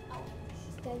gidelim.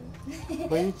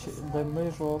 Hiç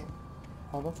dönmeyi zor.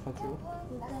 Hava kaçıyor.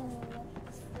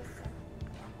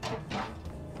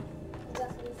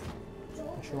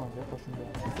 Şu an ya koşun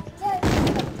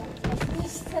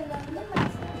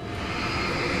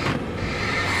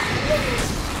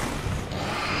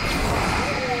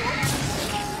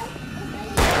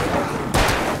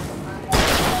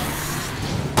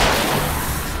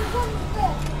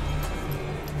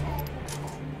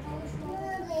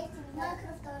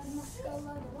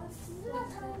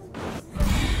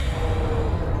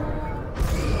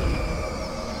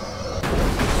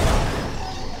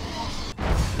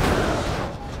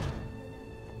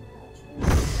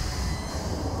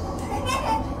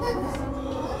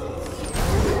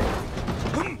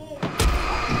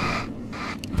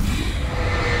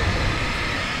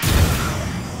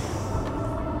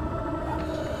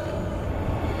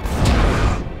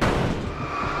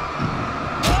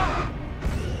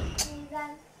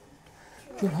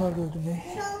Gül harda öldüm ne?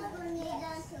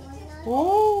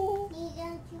 Ooo.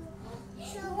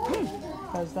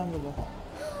 Kazdan da var.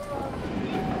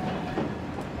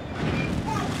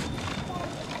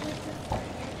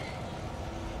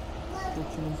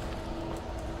 Geçiniz.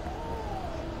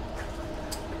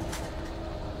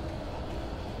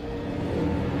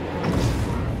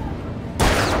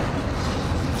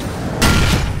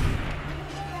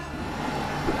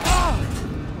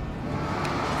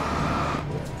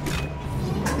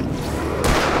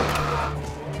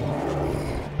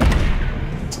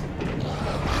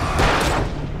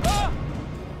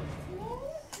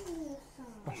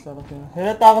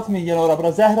 Hele dağıtmayın gene ora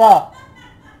bura Zehra.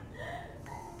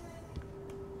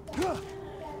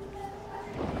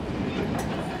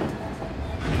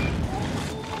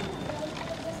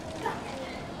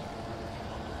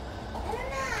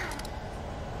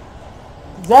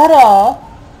 Zehra,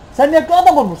 sen niye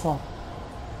adam olmuşsun?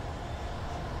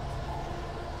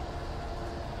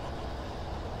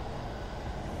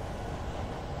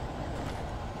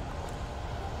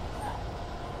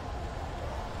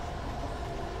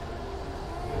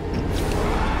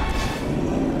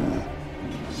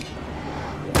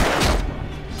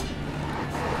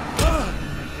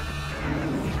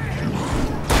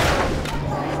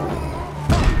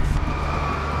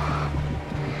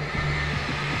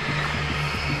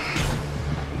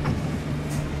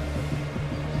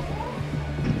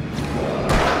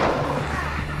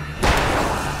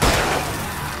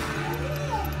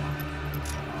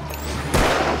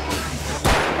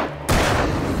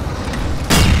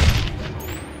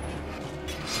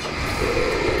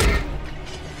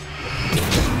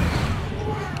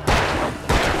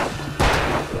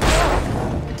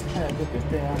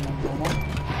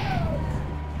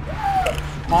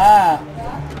 Ha.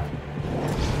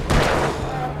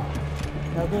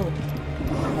 Ya dur.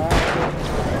 Ha.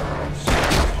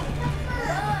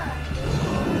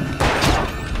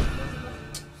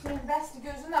 Senin bəsli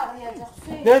gözün ağrıyacaq.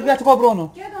 Getir kobra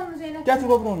onu. Gel onu Zeynep. Getir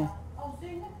kobra onu. Al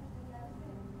Zeynep.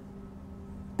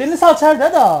 Dilini sal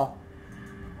içeride da.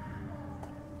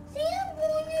 Senin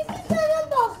boynun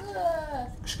sana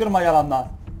bakır. Kışkırma yalanlar.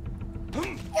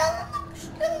 Yanına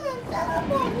kışkırmıyorum sana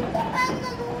boynunda ben de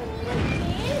oynayayım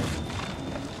ki.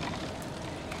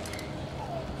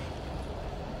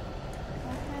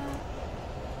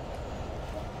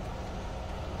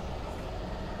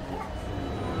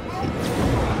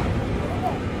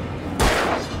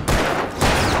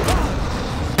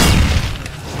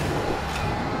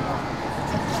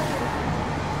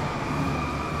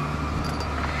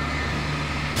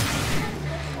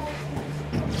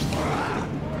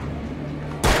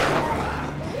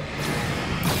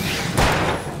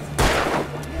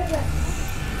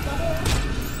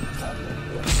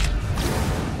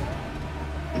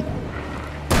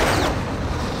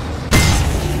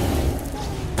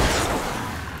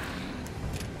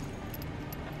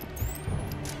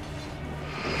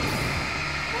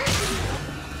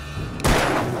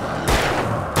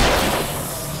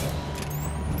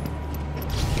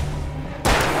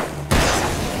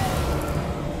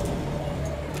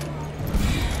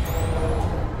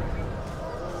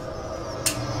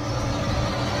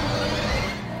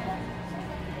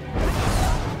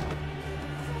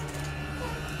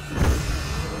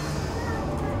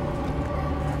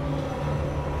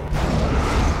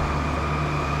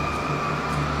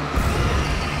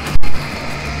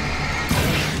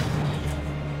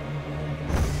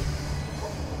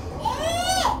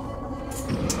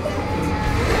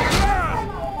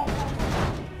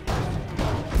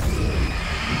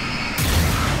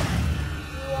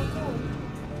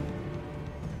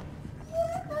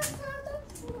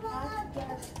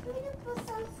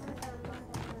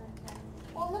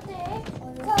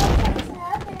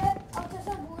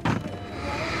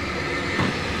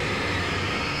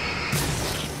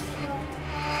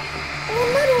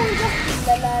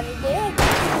 yerlerde.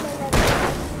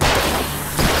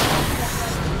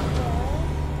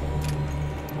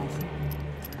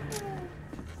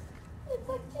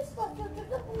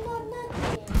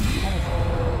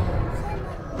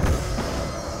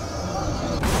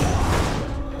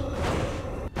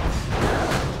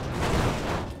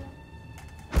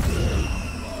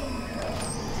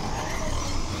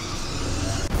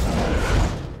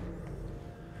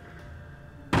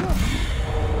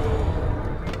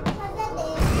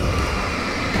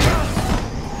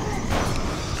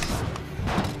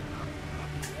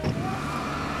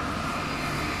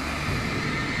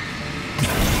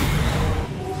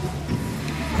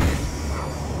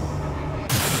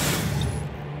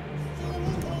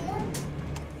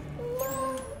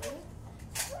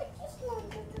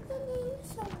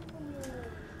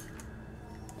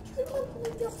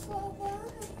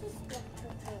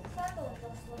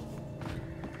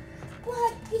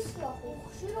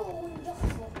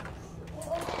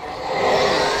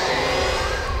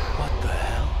 What the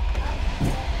hell?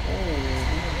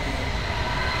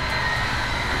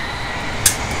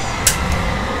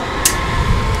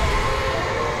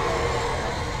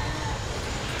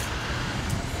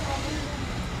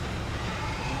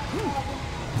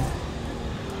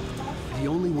 The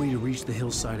only way to reach the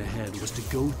hillside ahead was to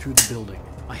go through the building.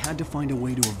 I had to find a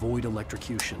way to avoid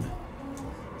electrocution.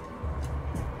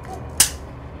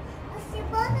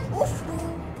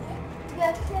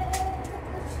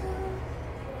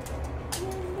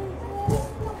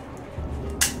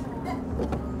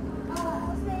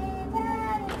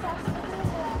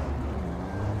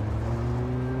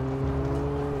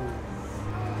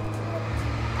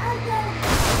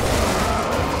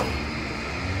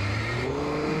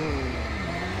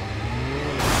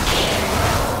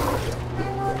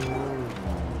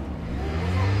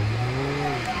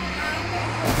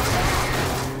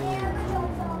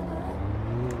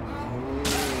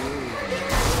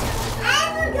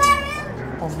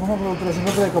 Alguma outra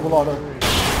não break bolada.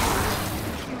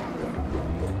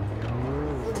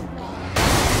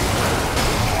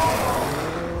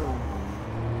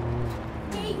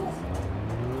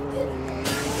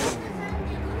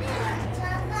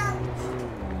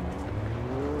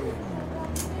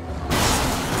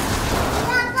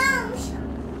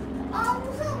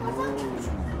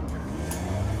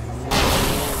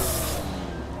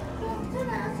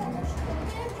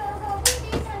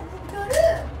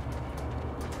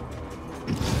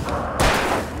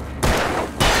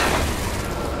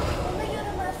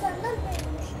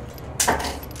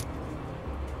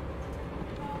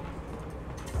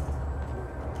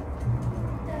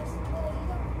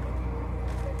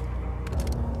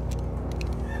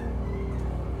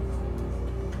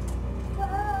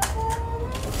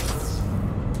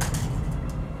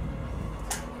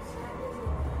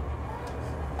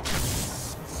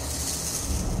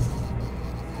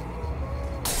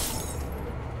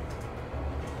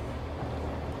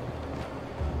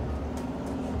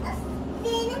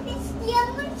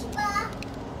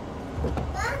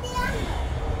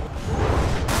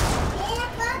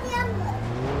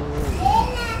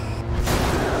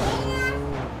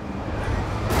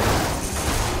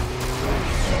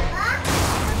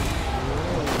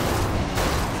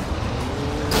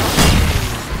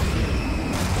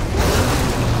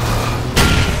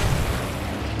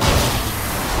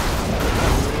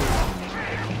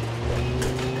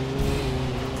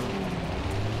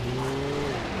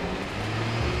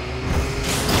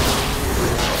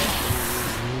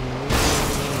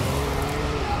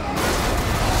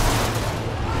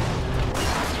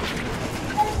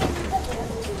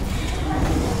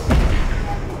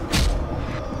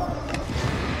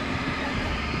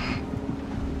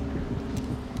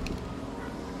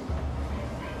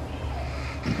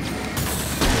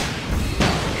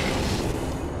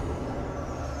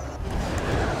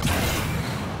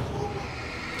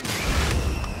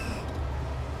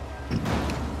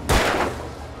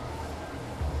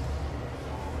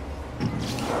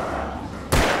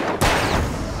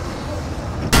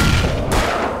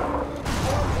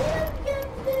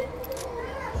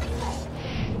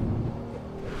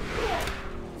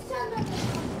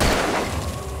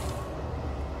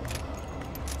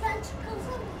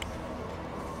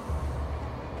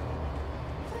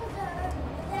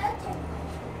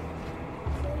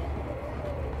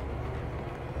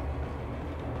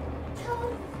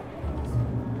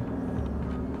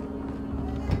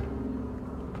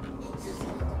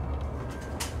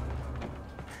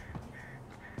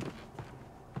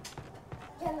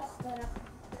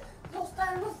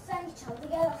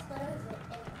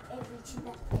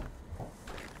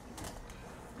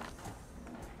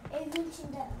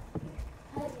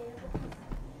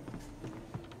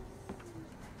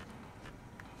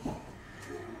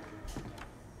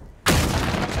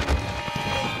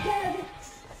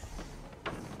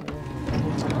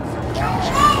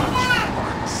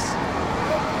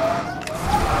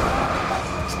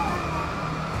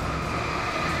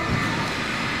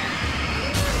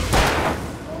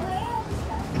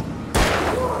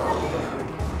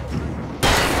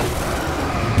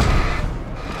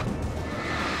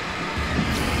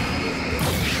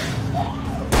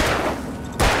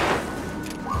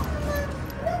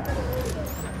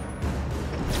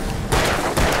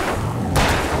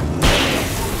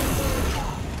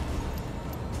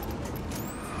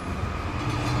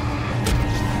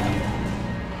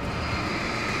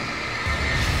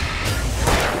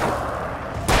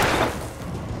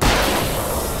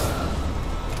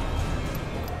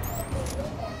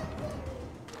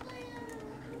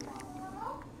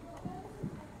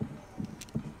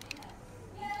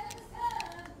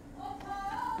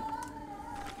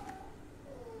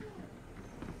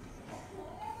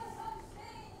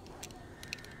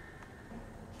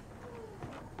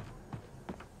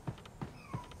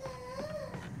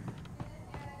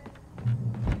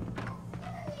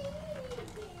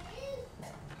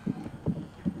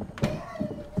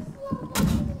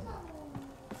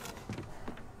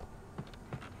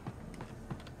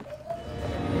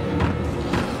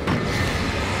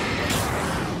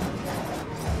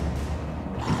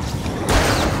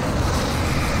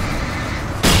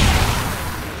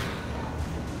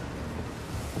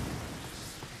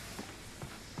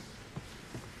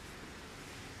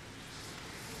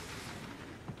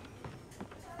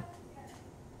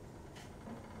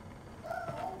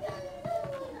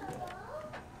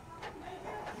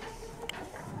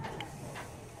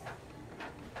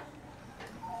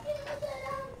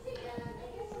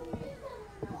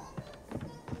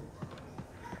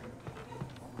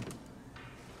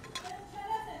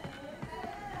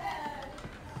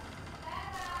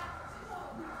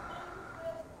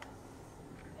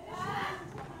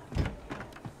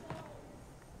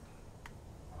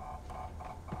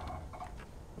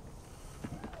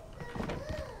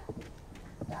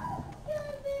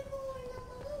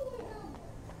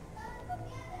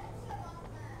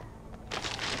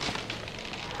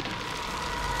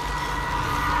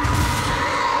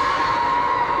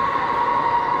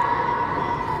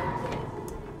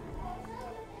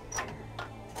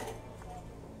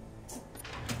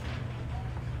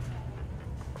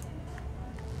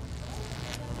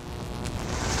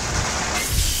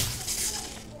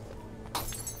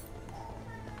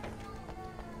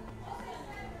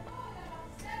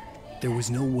 There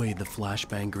was no way the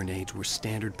flashbang grenades were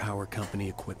standard power company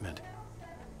equipment.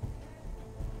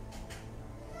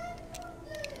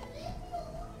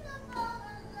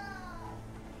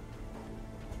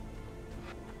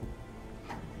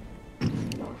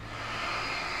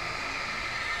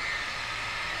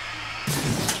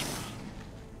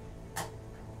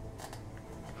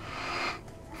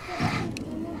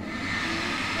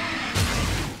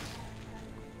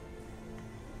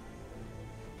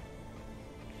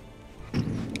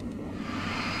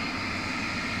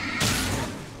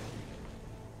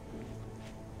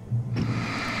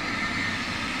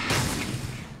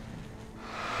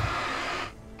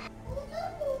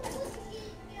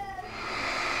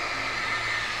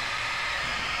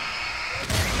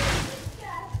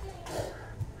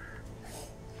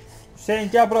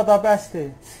 Hüseyin gəl burada bəsdir.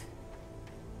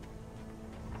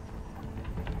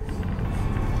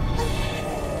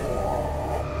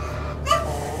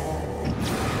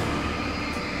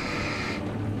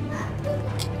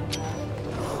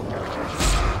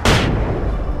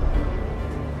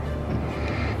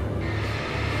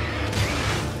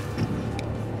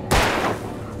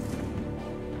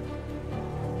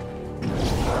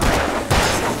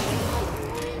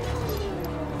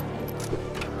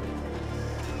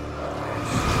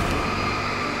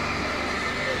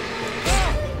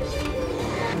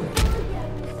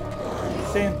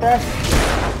 Hüseyin bəs.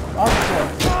 Atça.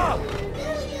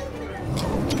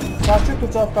 Sakit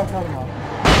ucaq qatarma.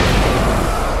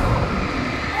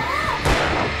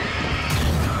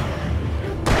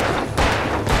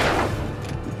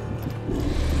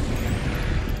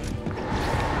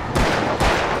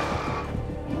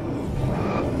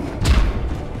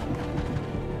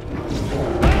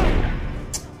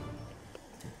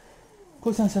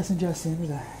 Qoy sən səsin gəlsin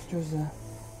bir də. Gözlə.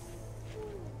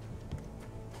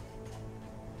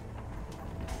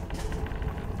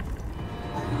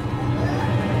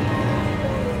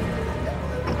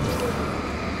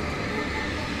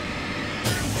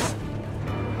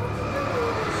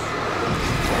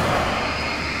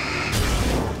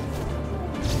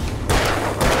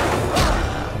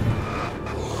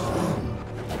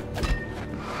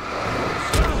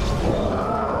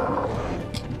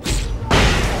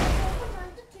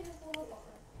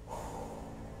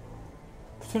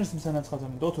 Bütün isim səndən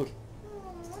çıxacam. Otur.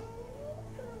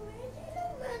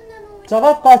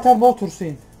 Cavab qaytarma,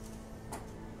 otursun.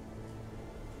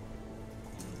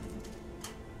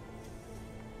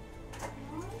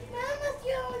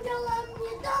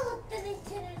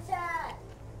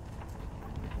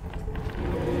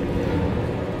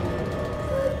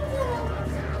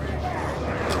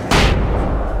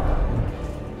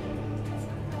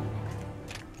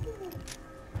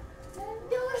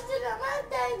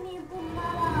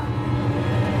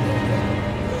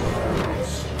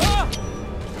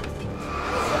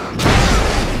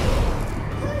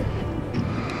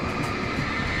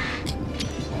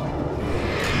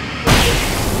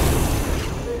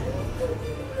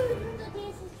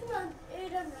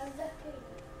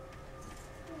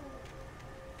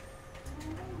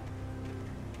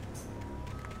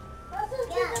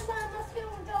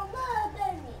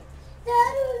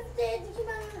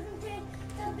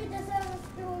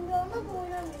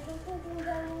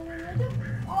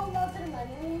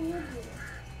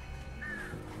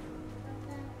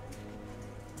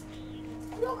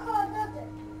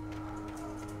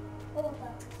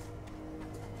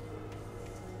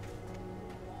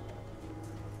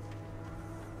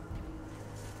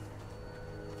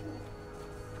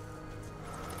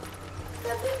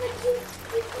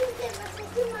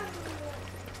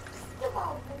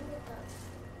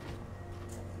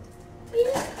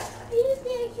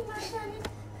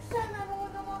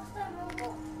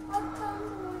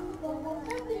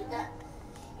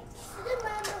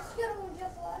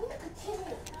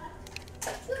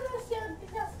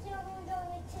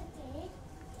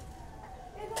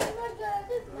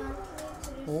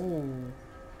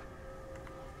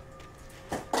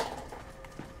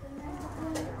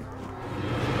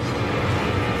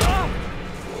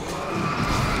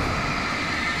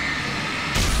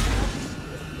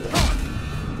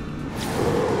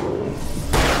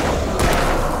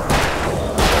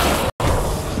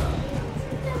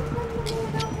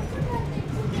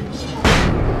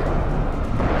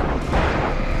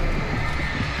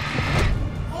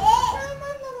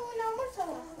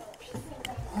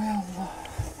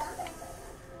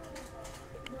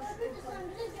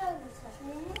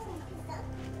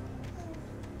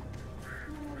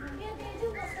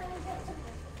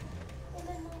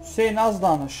 Hüseyin az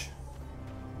danış.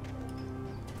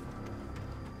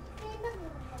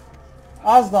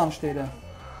 Az danış deyirəm.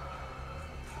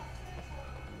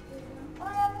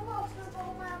 Ayağımın altına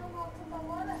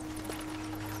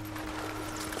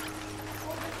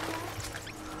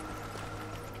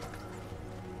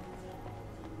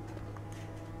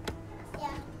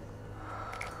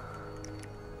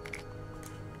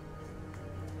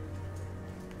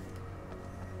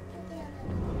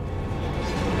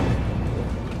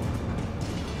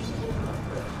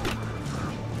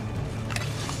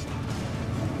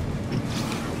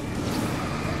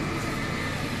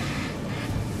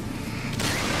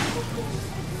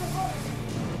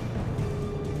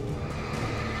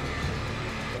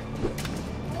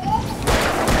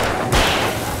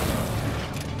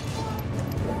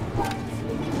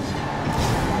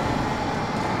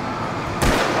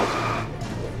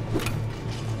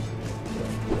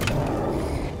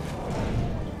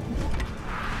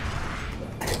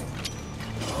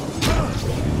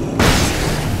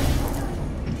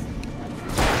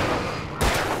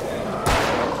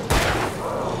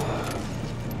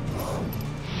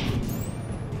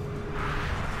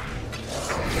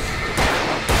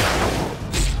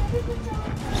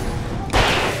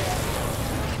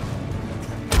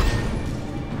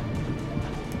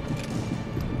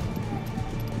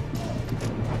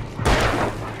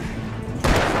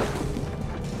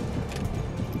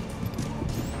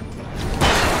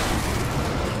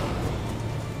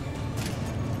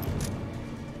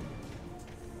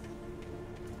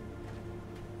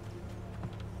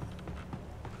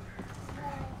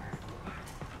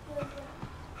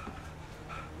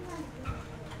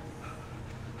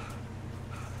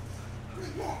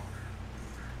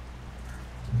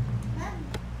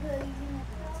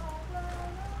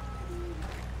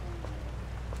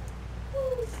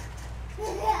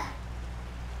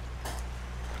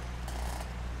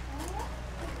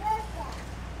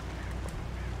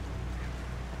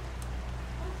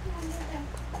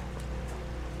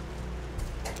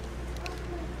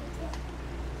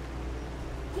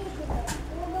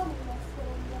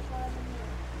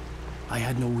I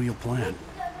had no real plan.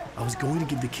 I was going to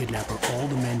give the kidnapper all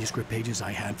the manuscript pages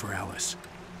I had for Alice.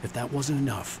 If that wasn't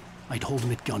enough, I'd hold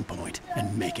him at gunpoint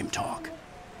and make him talk.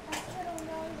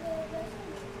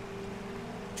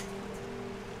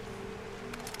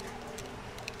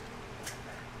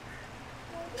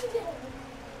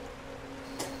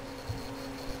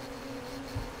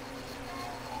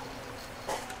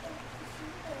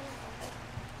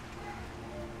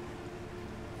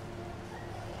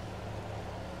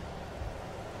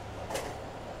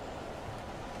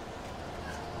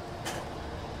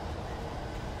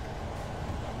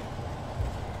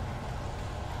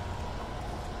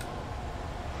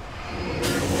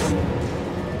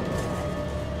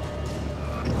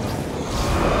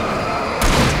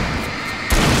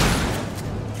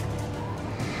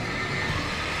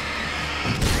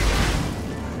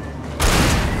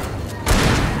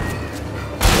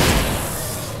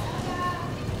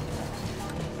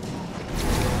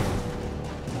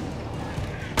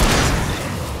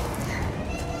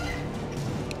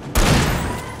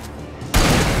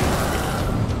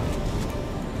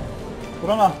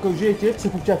 Buran haqqı ücret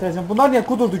çıkıp gətirəcəm. Bunlar niyə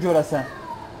kudurdu görəsən?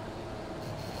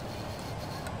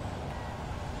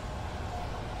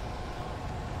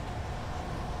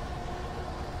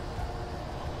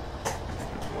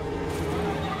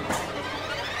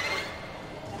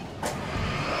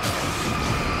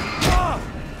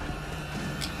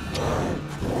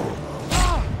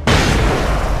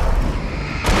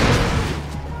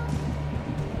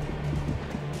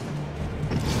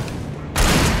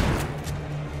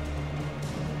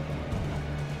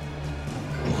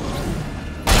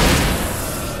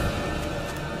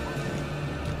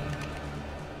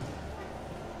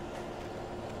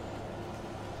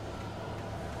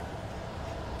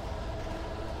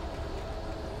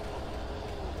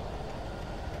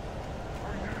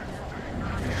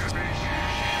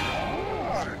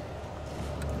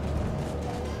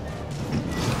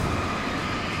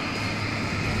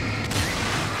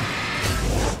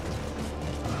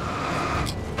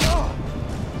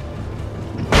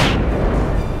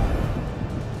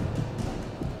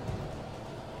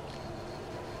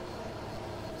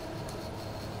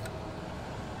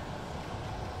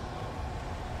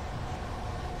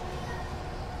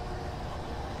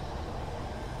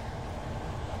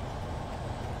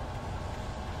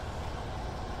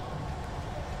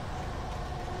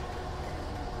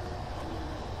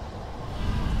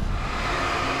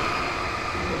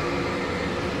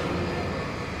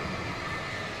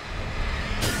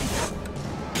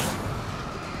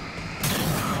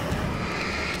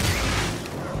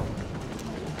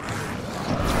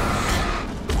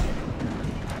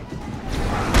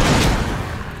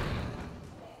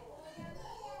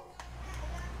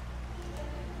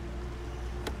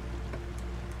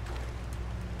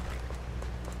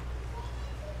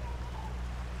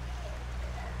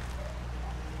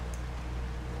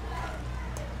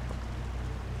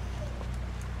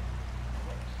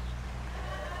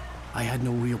 I had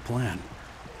no real plan.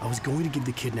 I was going to give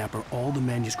the kidnapper all the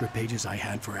manuscript pages I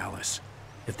had for Alice.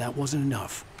 If that wasn't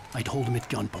enough, I'd hold him at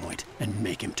gunpoint and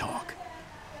make him talk.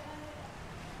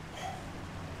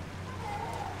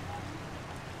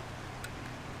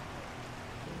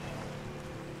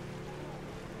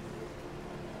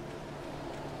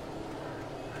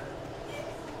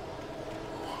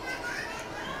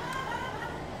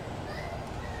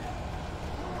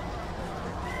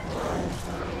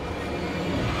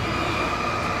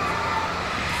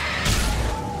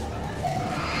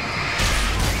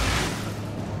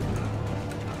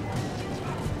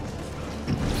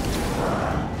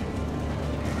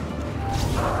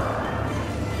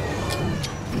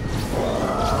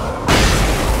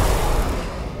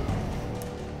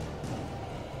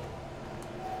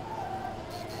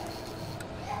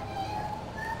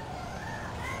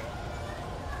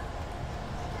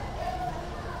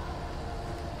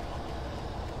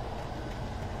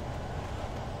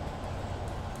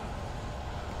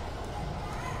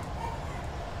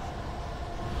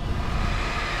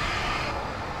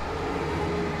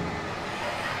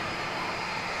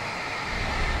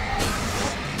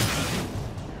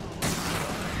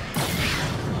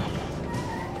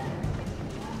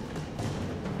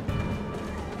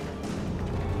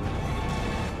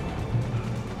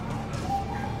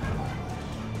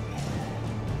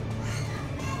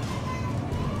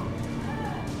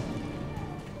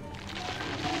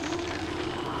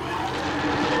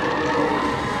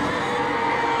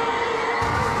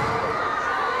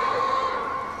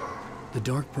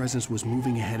 The dark presence was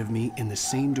moving ahead of me in the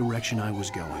same direction I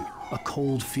was going. A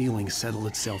cold feeling settled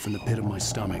itself in the pit of my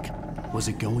stomach. Was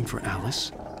it going for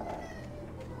Alice?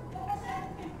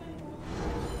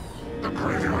 The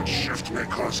graveyard shift may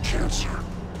cause cancer.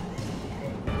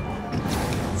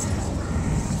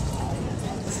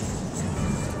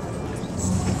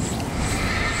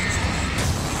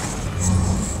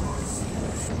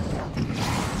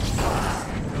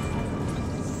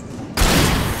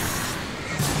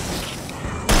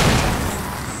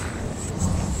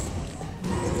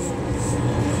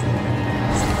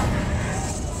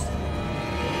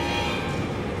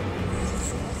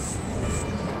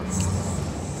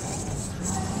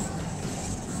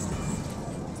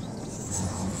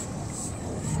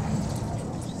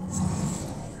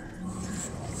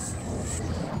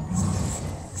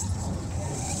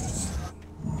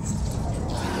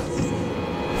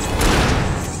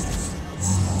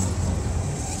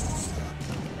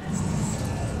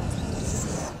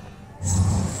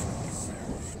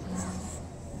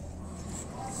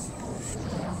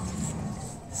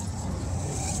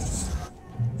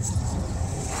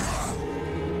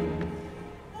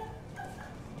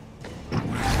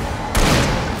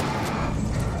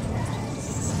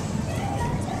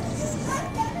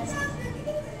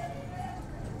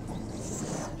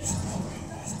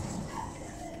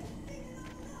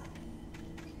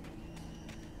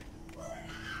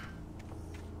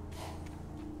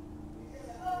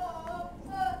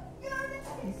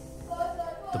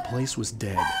 The place was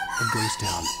dead, a ghost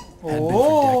town. Had been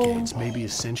for decades, maybe a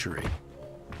century.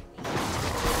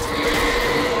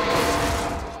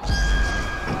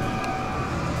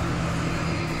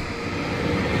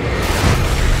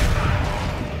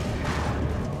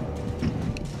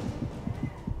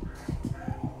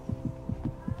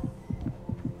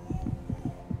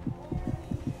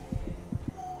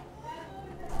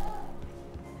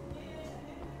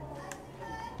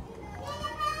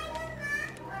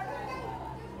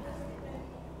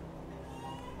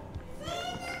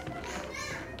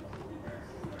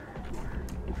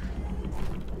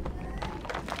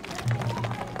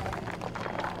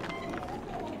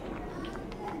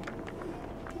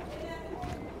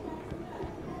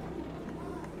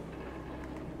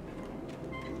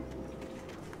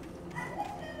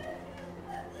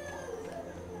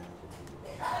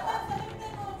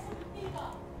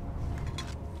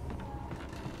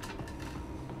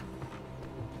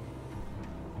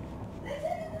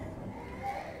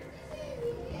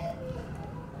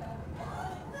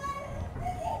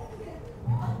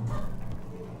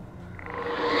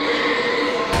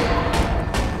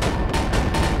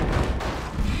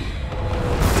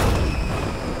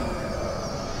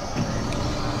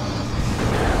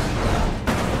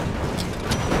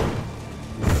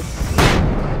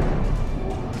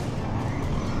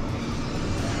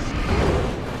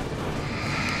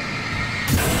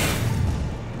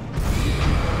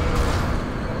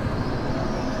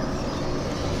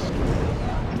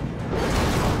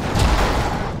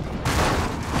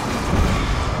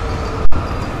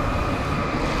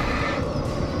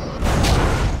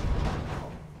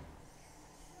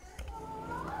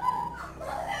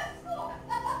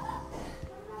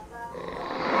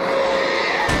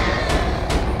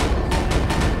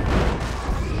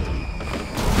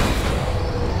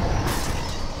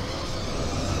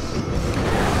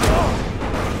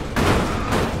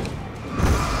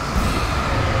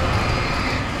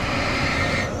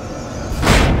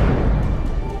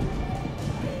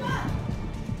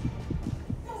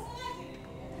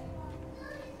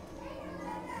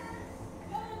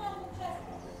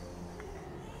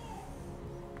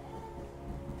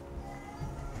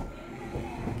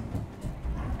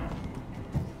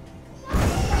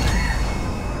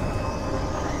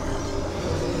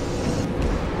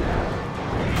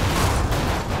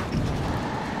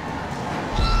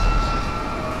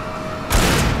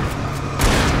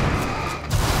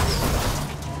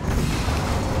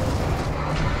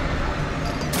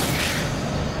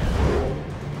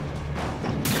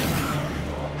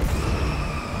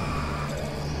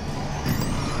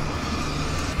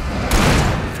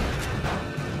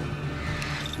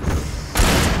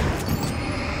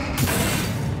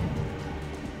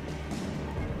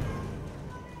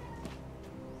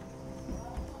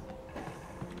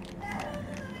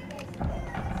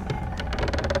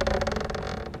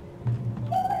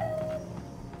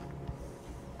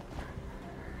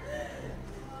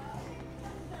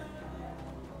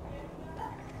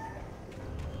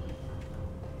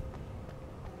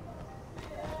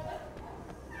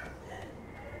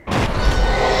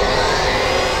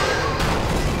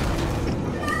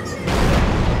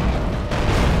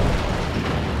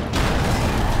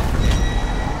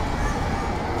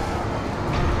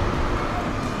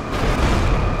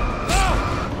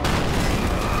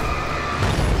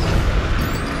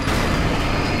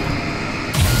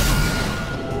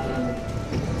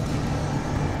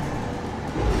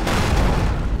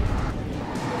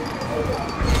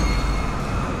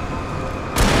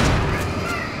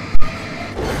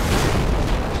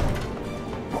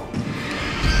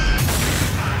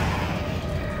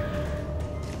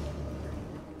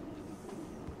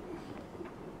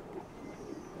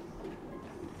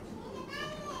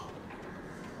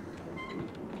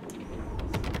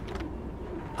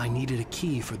 I needed a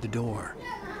key for the door.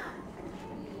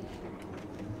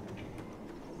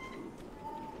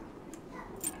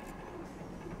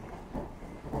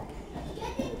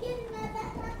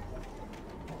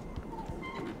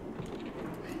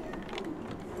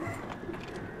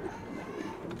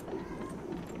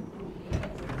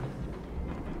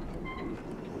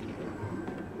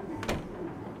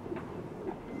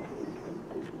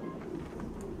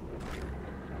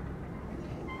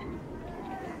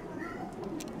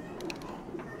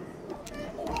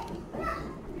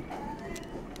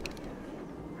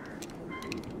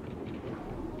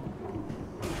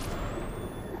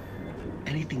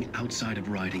 Anything outside of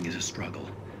writing is a struggle.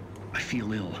 I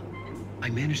feel ill. I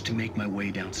managed to make my way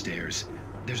downstairs.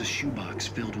 There's a shoebox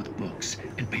filled with books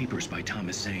and papers by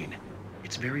Thomas Zane.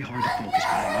 It's very hard to focus,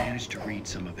 but I managed to read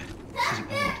some of it. He's a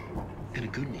poet, and a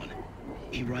good one.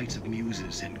 He writes of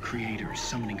muses and creators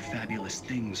summoning fabulous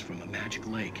things from a magic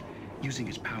lake, using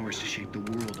his powers to shape the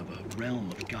world of a realm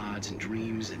of gods and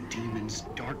dreams and demons,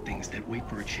 dark things that wait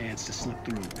for a chance to slip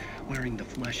through, wearing the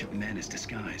flesh of men as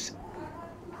disguise.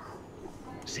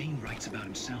 Zane writes about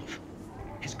himself,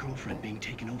 his girlfriend being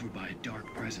taken over by a dark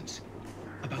presence,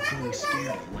 about growing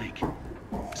scared of the lake.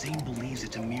 Zane believes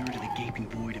it's a mirror to the gaping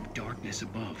void of darkness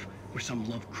above, where some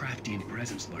Lovecraftian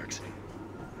presence lurks.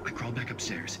 I crawl back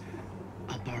upstairs.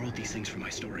 I'll borrow these things for my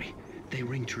story. They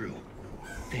ring true.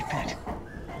 They fit.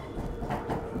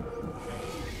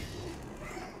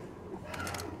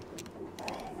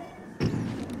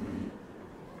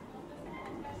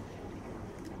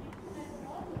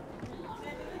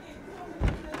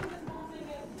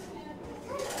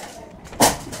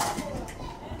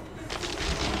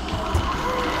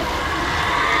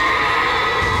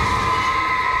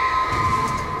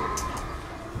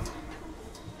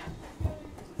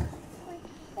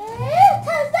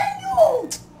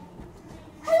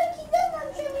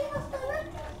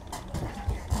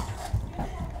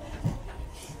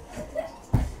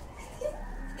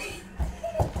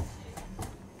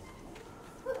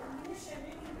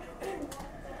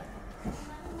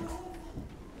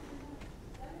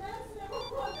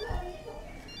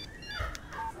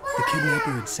 The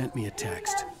kidnapper had sent me a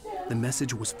text. The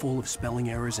message was full of spelling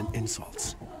errors and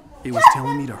insults. It was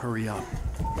telling me to hurry up.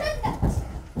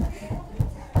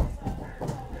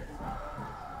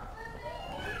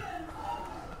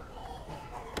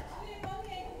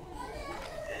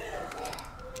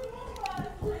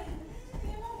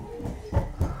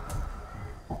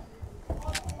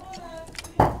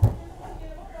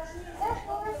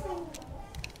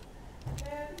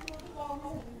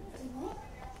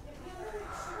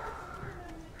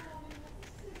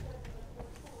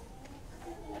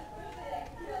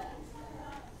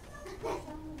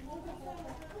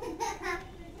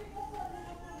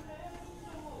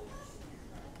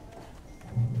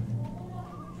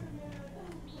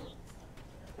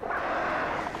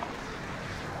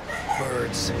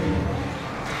 Birds.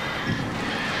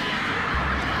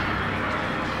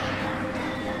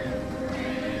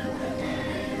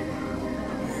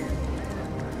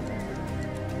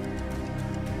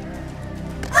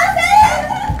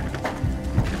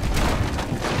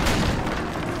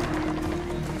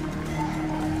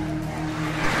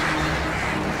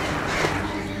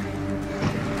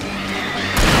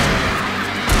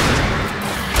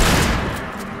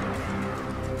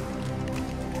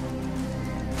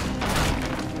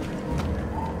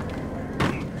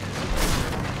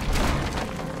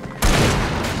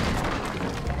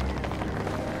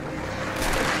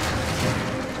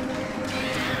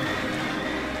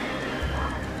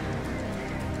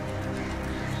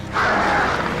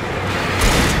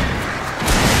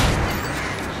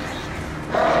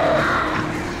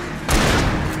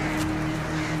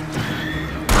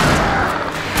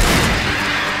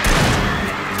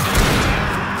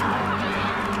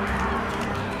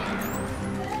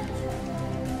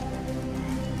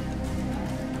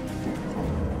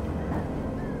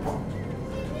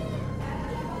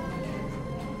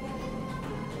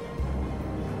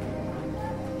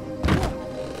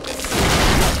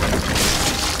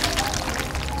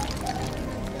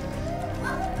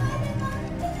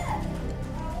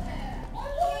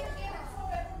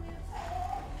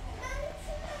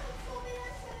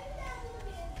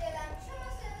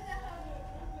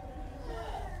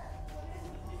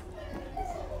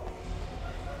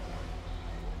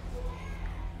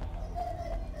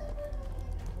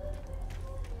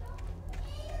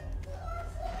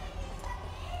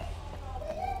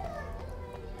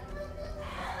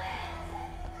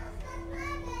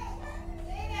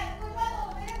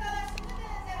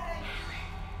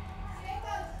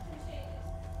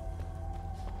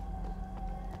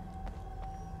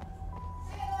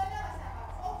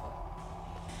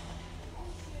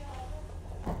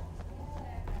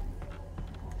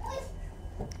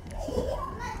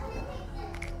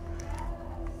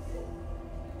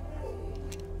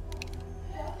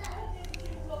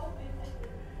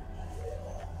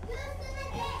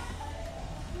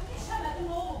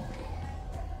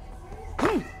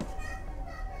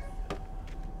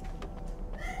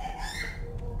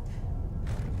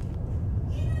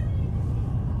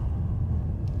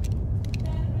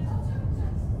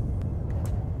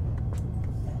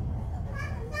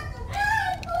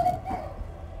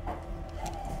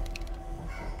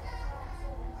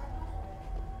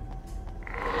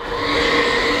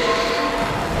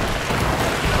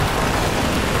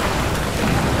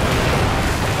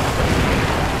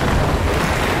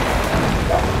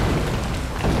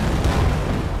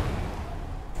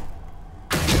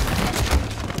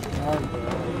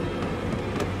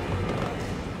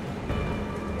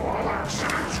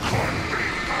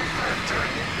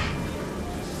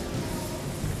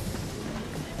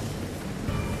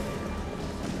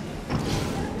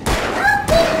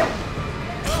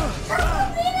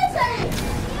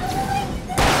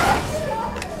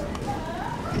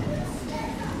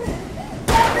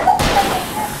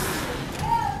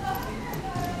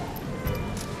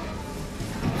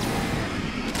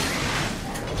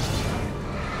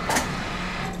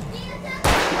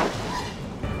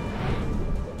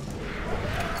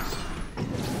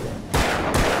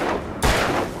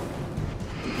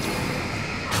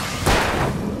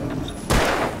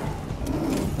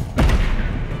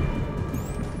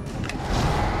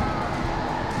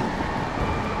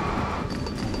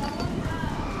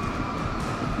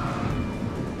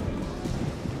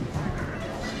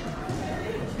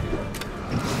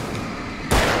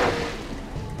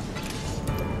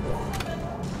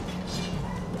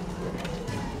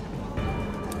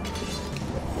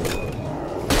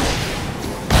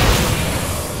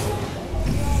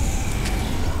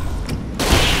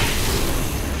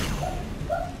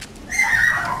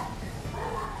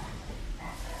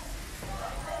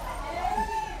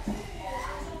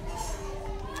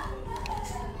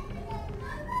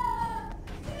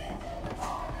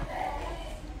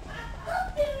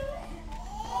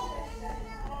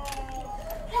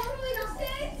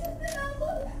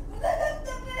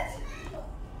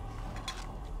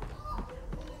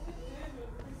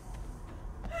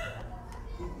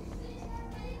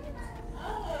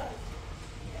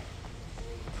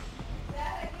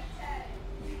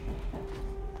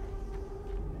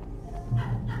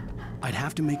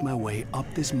 have to make my way up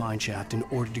this mine shaft in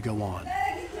order to go on.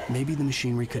 Maybe the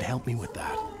machinery could help me with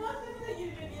that.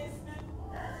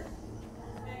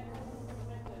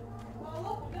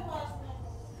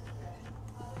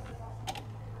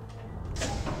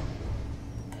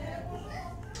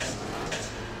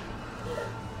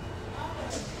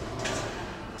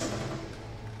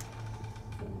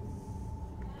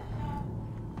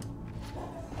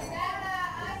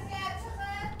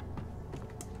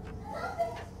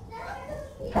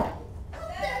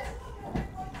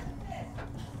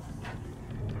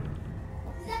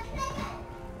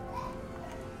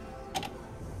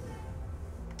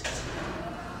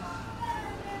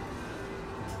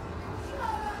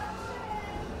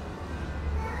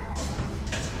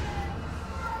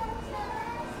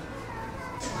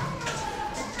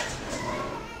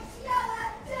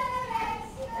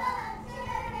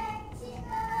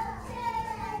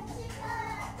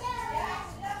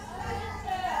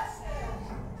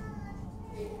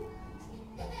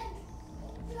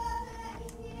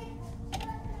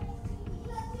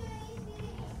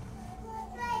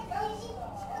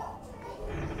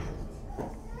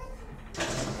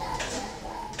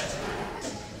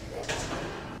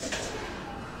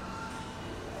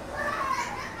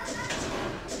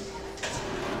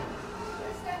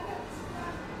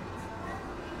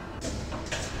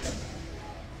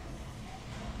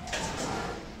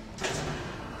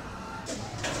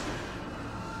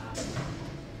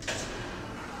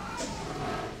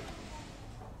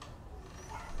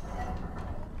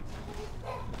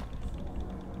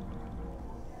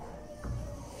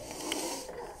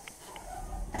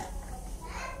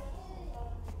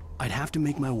 I'd have to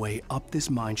make my way up this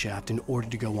mine shaft in order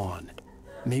to go on.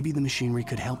 Maybe the machinery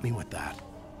could help me with that.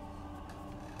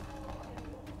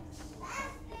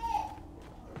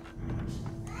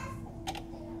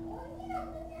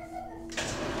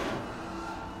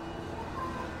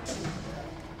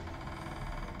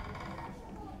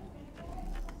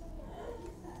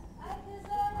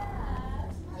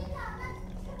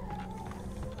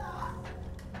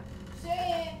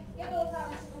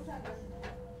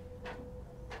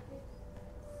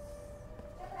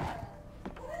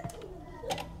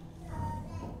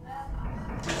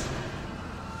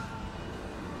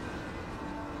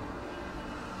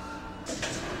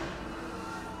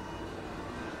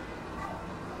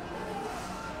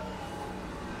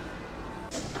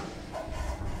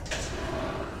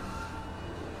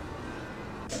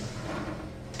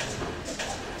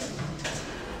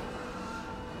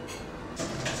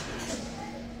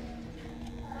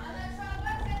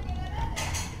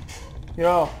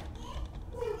 Yok.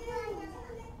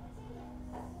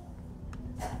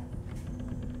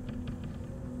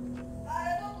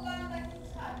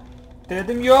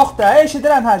 Dedim yok da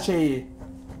eşidirəm hər şeyi.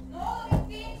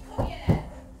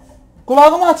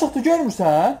 Kulağım açıqdır,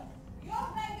 görmürsən? Yox,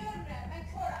 mən görmürəm, mən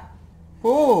körəm.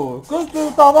 Oo, qız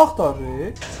dur davaq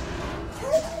darı.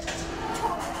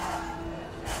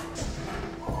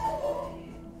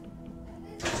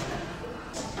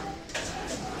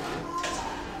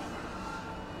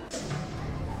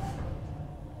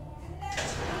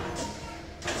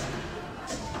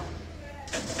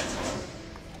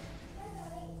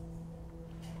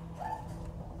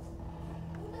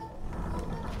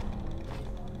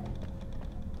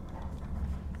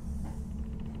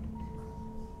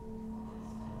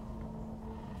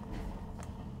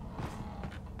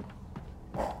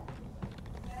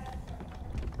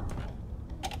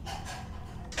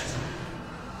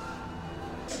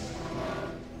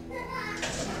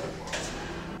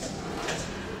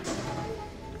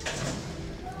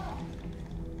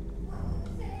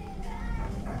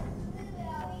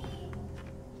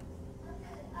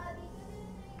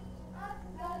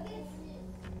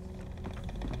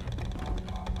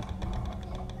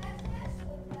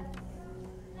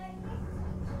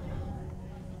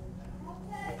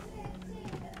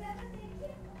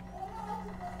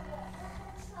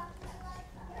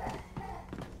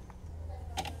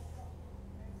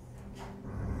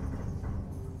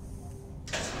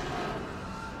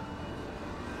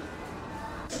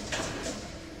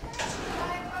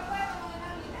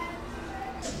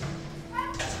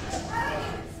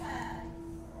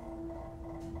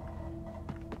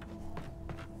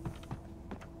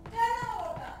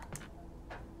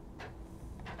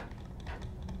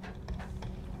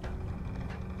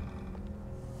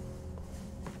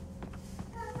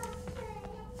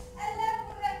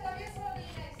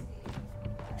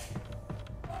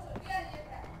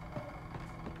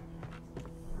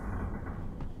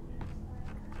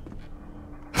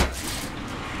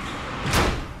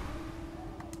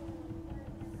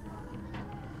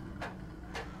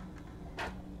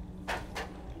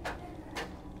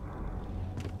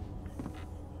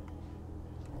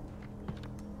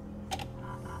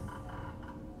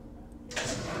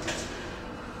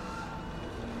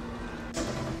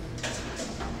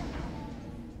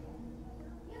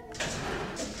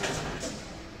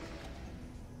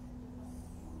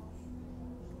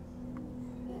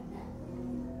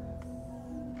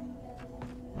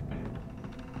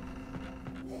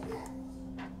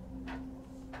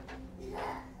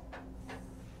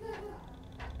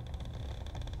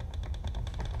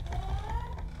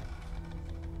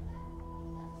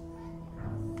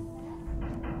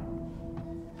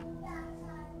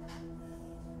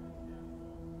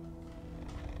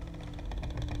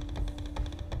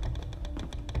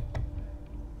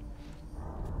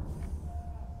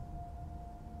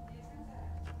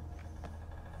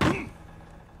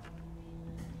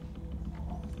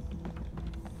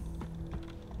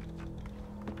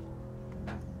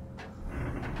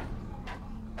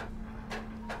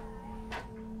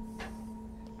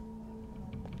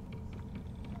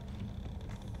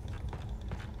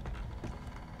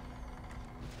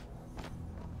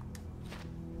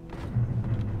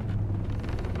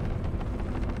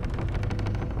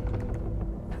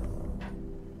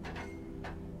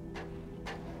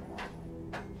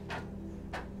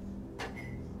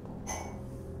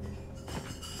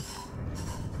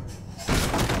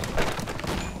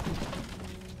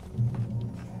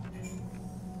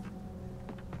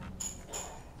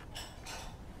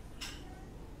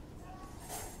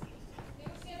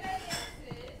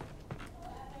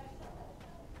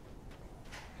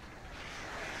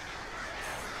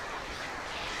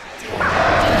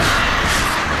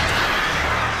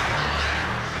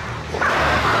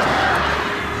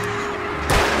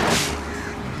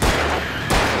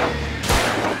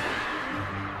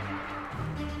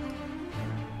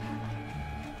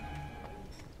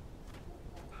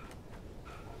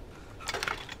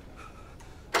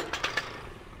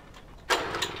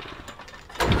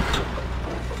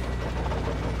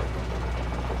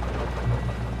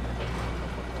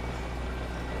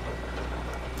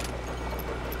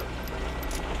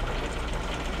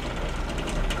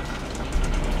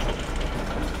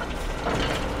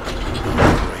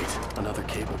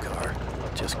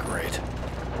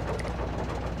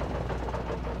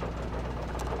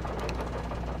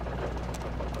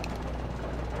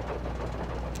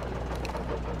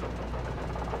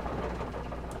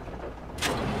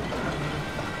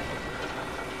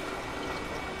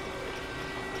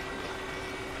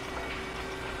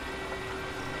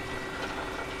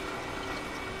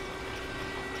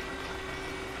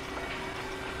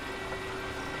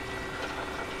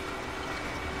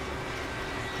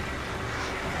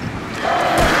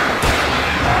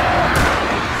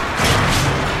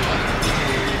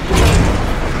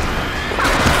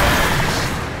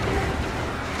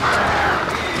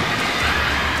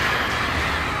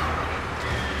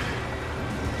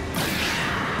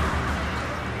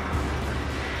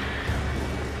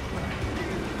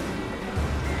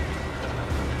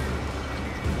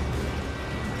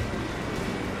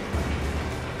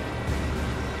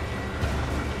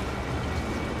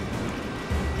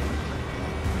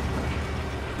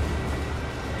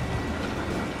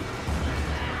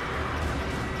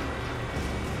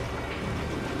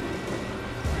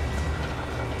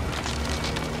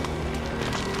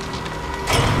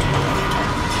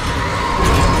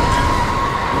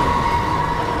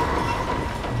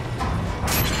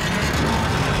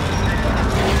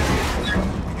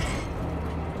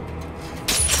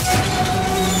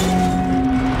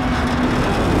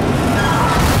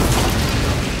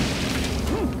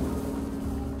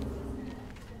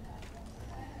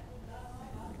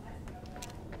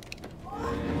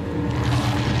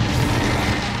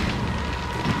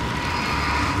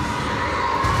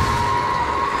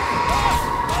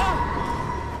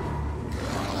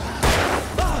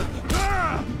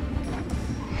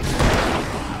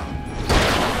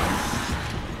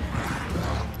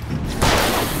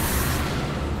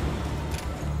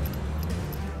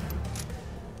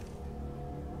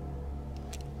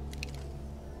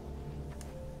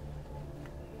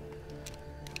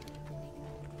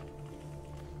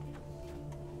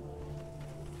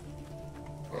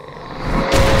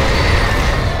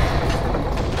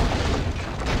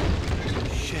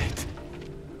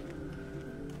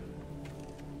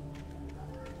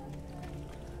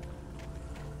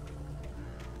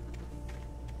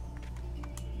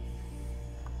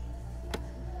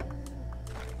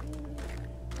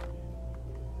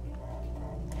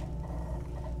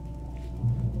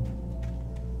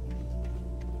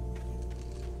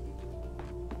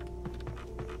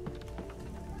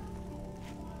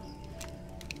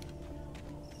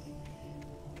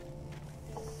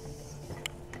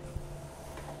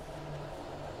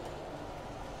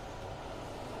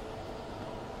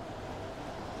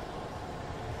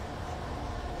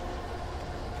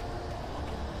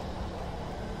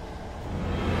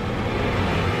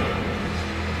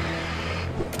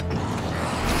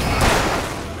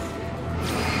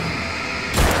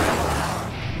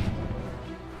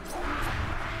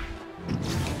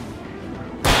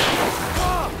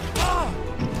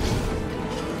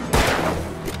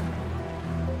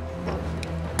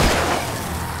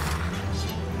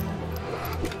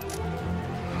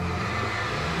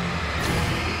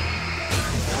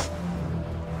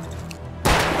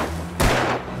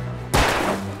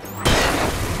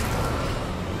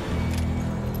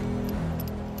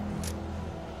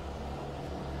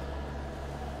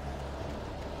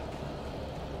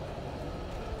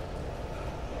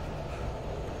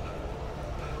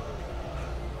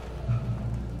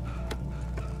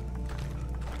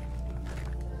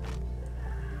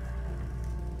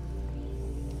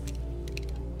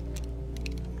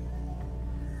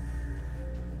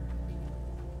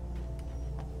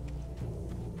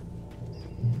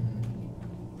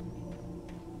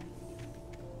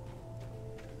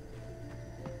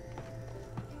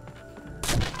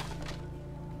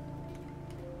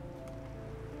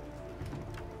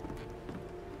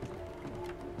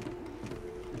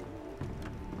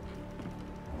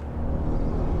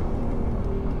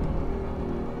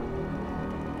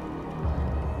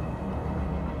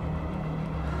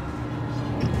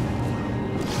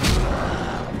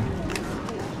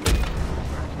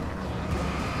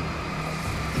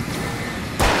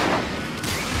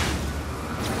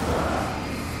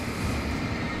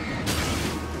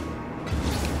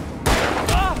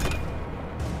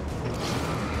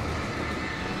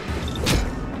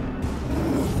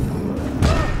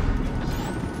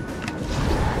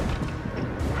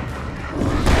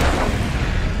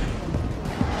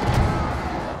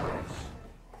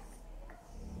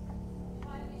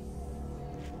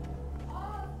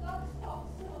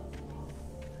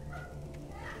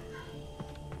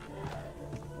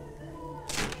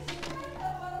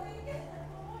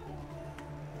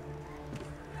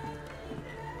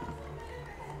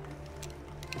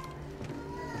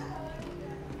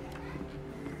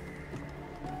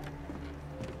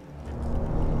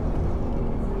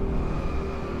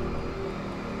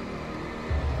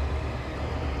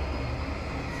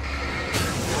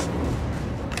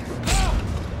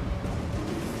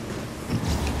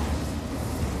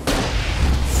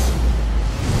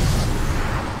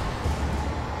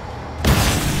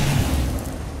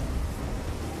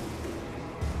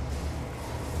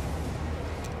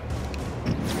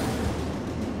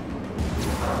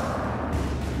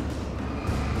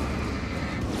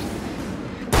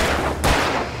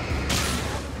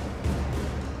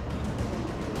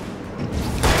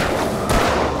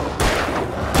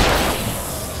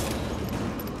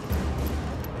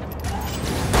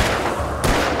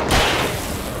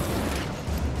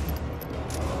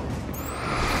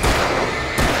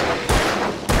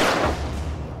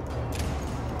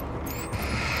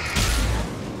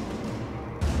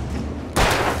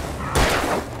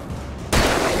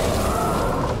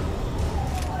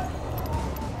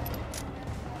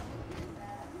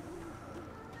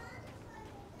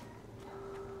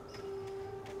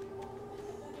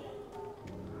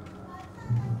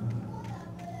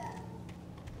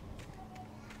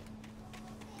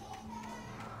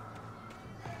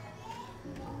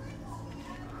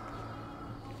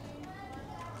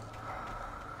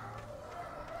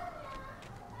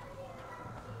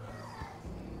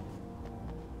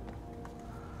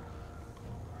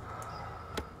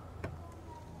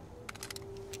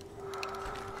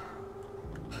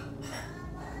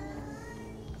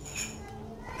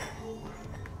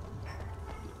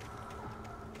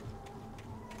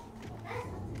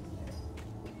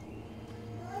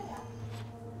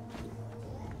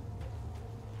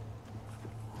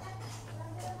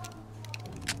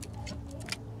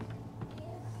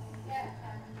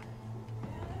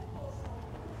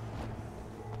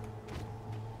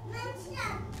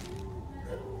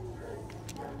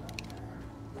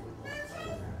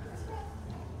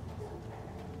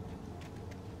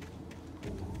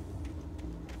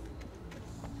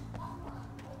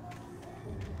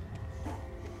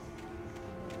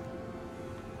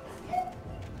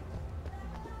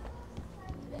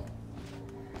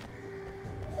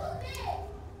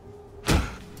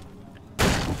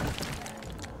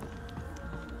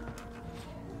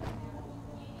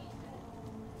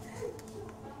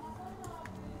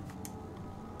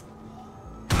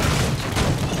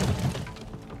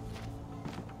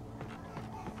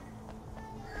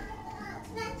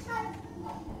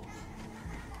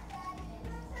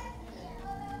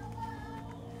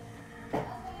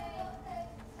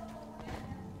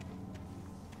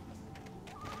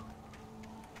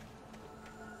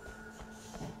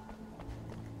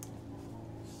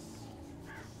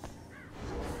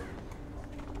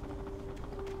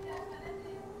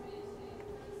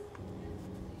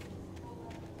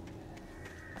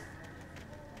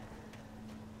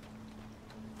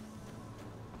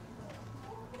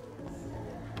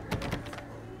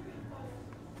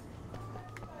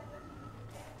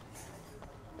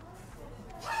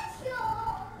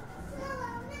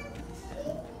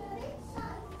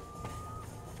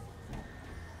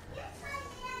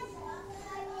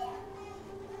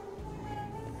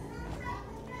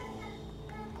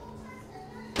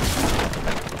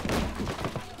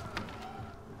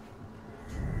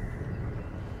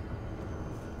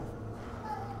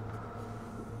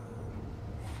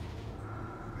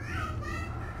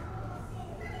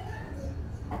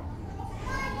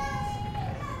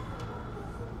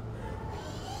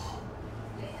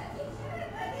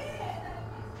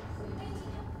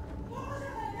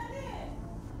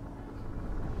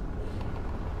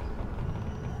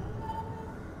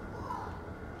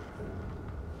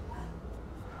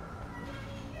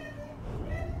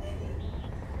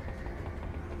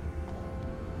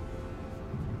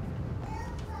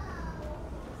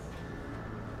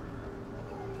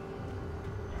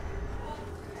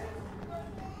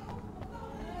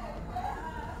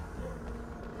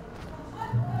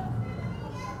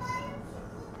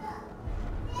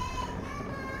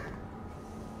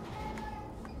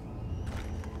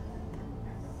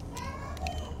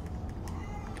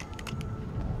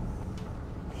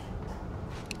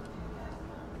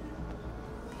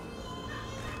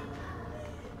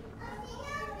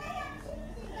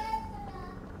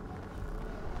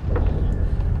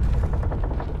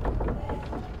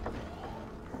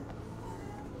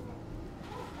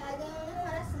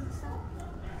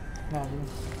 Ne bileyim.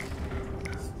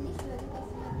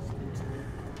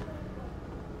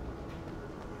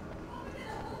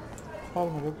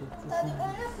 Kalmadı bu. Tabii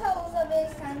ona pauza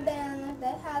verirsen dayanır.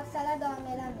 Hadiseler devam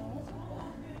edemiyor.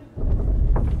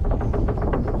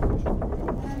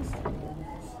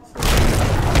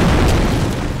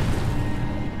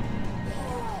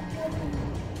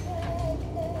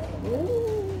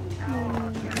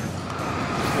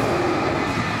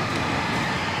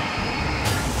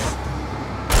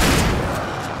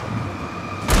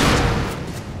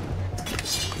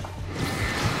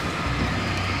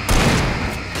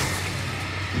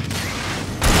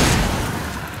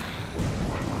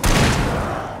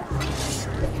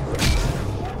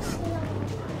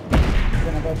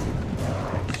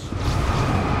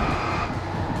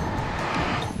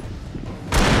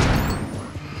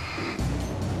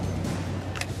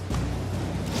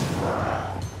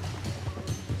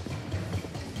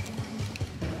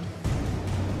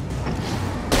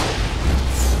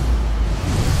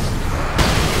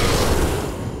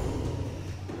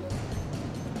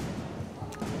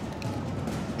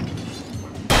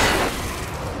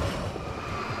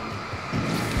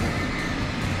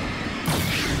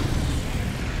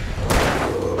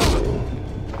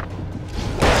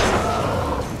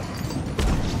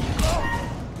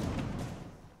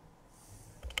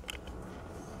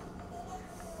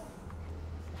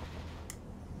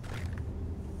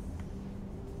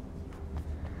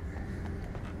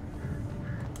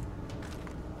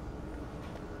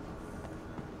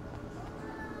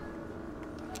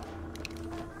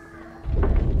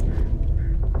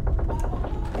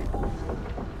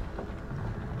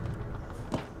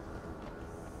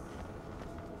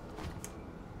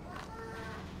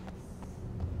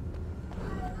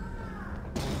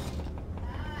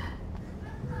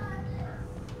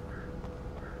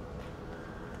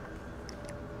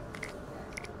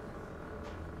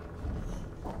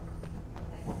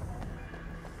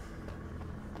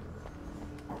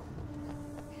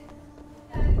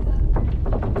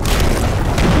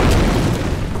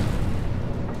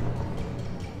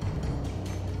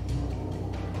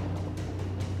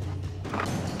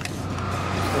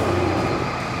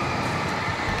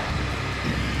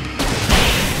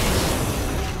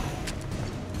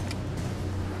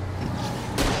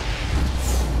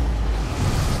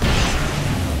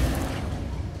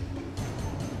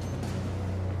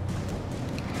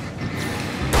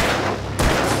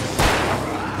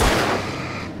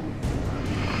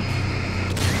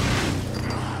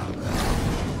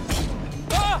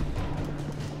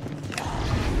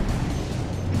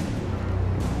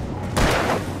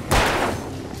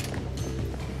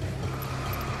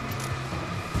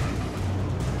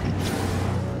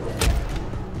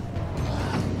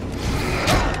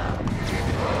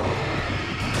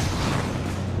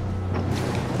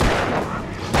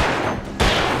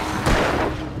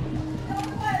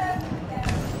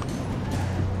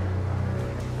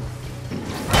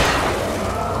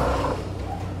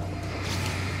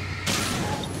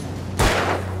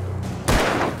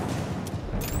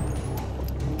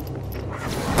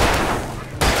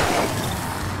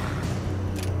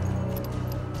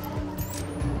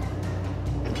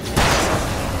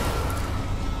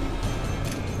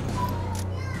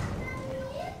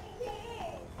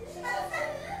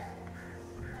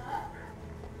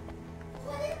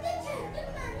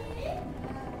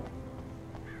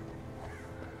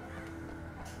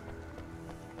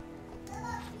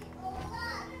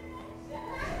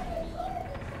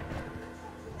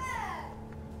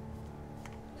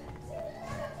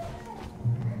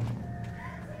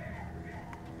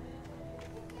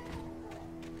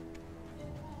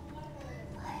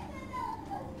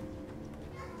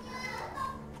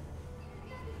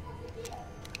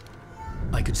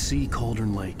 I could see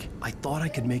Cauldron Lake. I thought I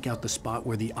could make out the spot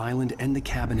where the island and the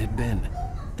cabin had been.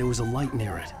 There was a light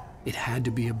near it. It had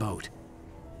to be a boat.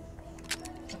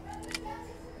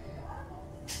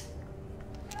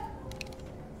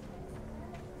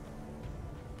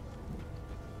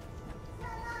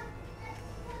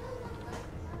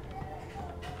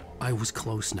 I was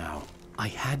close now. I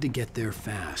had to get there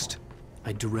fast.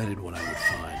 I dreaded what I would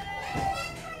find.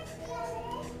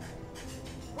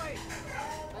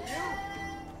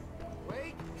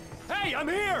 Hey, I'm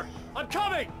here! I'm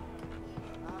coming!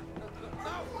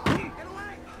 No! Get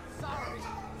away! Sorry!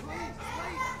 Please,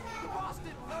 wait! The boss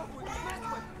didn't know who he was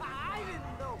messing with! I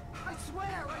didn't know! I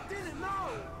swear, I didn't know!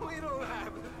 We don't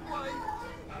have his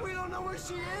wife! We don't know where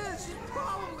she is! She's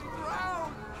probably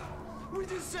drowned! We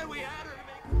just said we had her to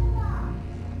make...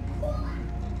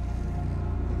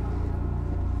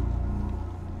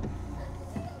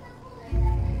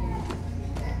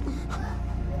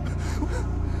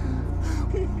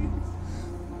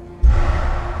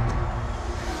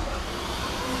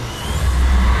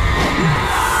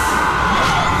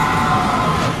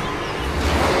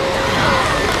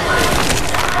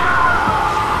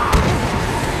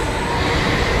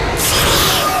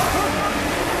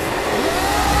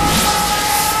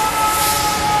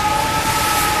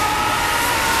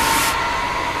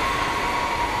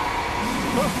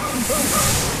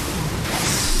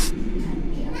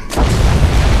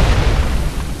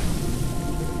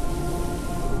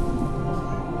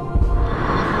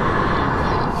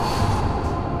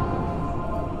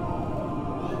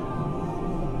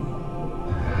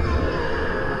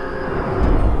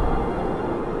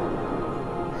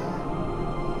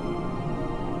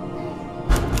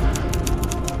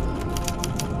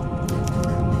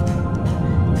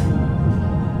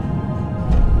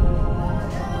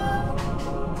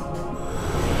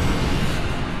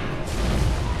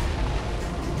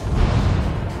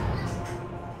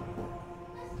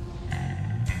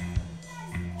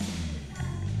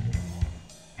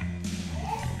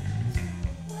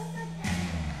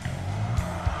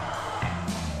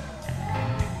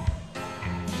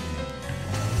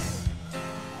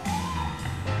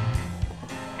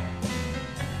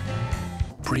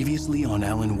 Previously on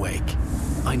Alan Wake.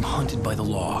 I'm hunted by the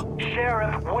law.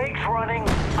 Sheriff, Wake's running.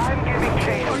 I'm giving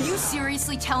chase. Are you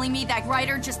seriously telling me that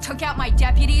writer just took out my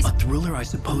deputies? A thriller I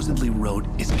supposedly wrote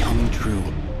is coming true.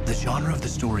 The genre of the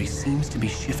story seems to be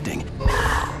shifting.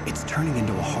 It's turning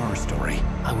into a horror story.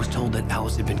 I was told that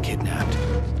Alice had been kidnapped,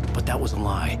 but that was a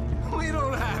lie. We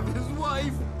don't have his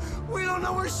wife. We don't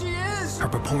know where she is. Her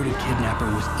purported kidnapper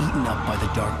was eaten up by the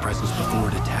dark presence before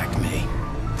it attacked me.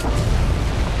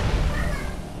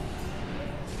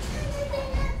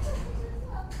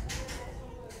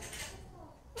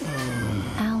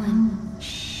 Alan,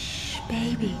 shh,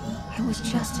 baby. It was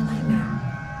just a nightmare.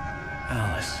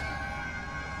 Alice.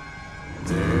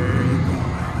 There you go,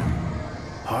 Alan.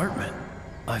 Hartman,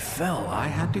 I fell. I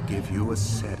had to give you a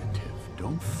sedative.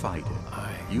 Don't fight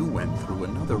it. You went through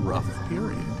another rough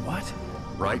period. What?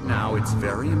 Right now, it's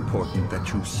very important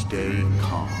that you stay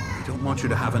calm. I don't want you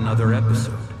to have another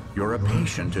episode. You're a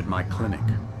patient at my clinic.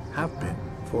 Have been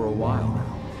for a while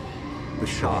now. The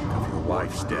shock of your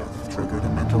wife's death triggered a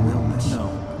mental illness.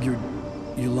 No,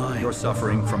 you're lying. You're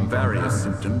suffering from various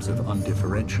symptoms of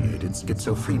undifferentiated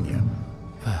schizophrenia.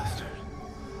 Bastard.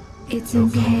 It's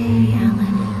okay,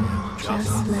 Alan.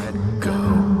 Just let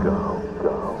go.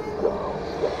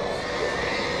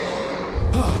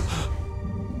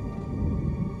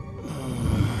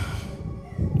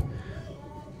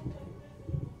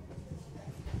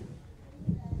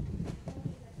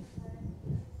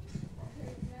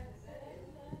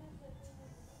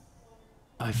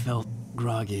 I felt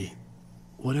groggy.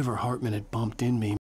 Whatever Hartman had bumped in me